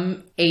like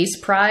some Ace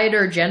Pride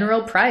or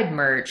General Pride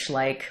merch,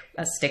 like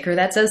a sticker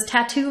that says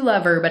Tattoo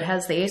Lover but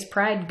has the Ace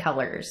Pride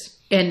colors.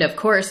 And of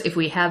course, if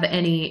we have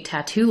any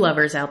tattoo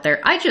lovers out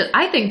there, I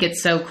think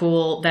it's so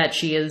cool that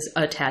she is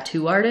a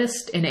tattoo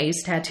artist, an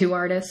ace tattoo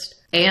artist,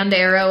 and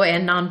aro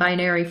and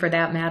non-binary for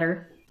that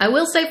matter. I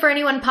will say for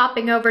anyone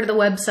popping over to the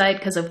website,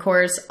 because of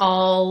course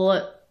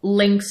all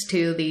links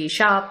to the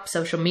shop,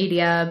 social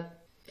media,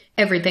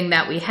 everything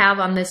that we have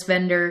on this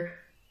vendor,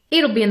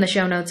 it'll be in the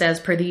show notes as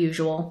per the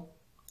usual.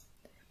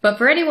 But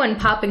for anyone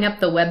popping up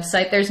the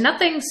website, there's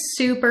nothing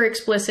super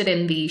explicit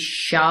in the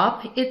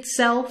shop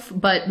itself,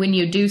 but when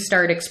you do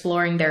start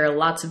exploring, there are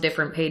lots of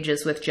different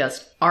pages with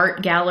just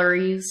art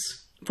galleries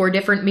for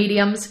different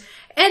mediums,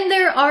 and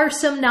there are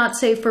some not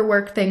safe for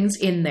work things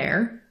in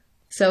there,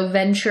 so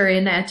venture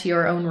in at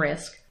your own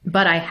risk.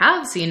 But I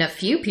have seen a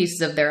few pieces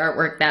of their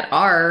artwork that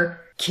are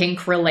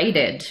kink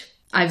related.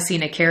 I've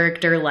seen a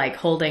character like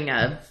holding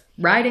a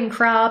riding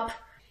crop,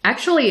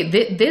 Actually,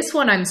 this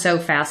one I'm so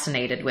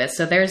fascinated with.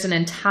 So there's an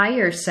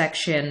entire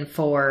section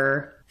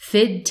for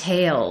Fid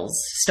Tales,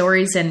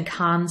 stories and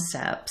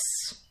concepts.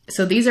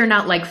 So these are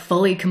not like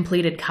fully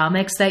completed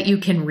comics that you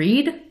can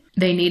read.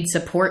 They need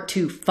support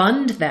to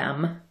fund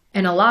them.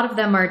 And a lot of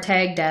them are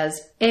tagged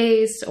as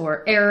ace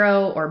or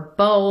aro or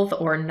both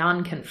or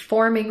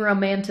non-conforming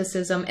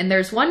romanticism. And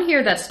there's one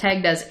here that's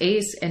tagged as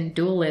ace and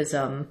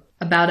dualism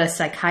about a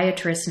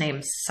psychiatrist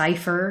named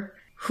Cypher,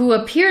 who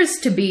appears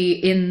to be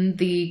in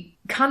the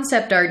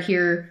concept art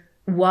here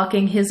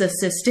walking his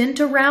assistant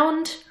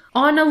around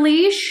on a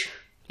leash.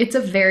 It's a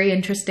very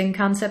interesting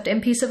concept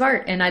and piece of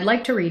art, and I'd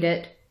like to read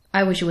it.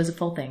 I wish it was a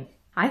full thing.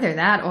 Either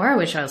that, or I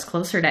wish I was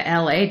closer to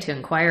LA to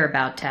inquire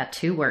about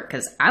tattoo work,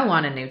 because I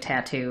want a new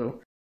tattoo.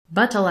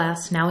 But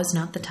alas, now is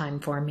not the time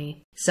for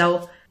me.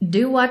 So,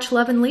 do watch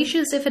Love and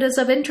Leashes if it is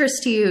of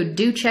interest to you.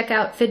 Do check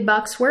out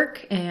Fydbac's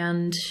work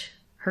and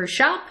her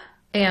shop.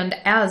 And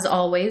as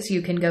always,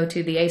 you can go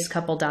to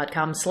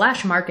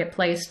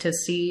theacecouple.com/marketplace to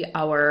see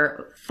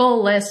our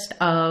full list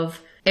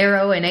of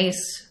aro and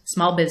ace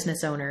small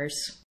business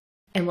owners.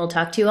 And we'll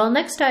talk to you all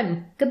next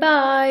time.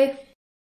 Goodbye!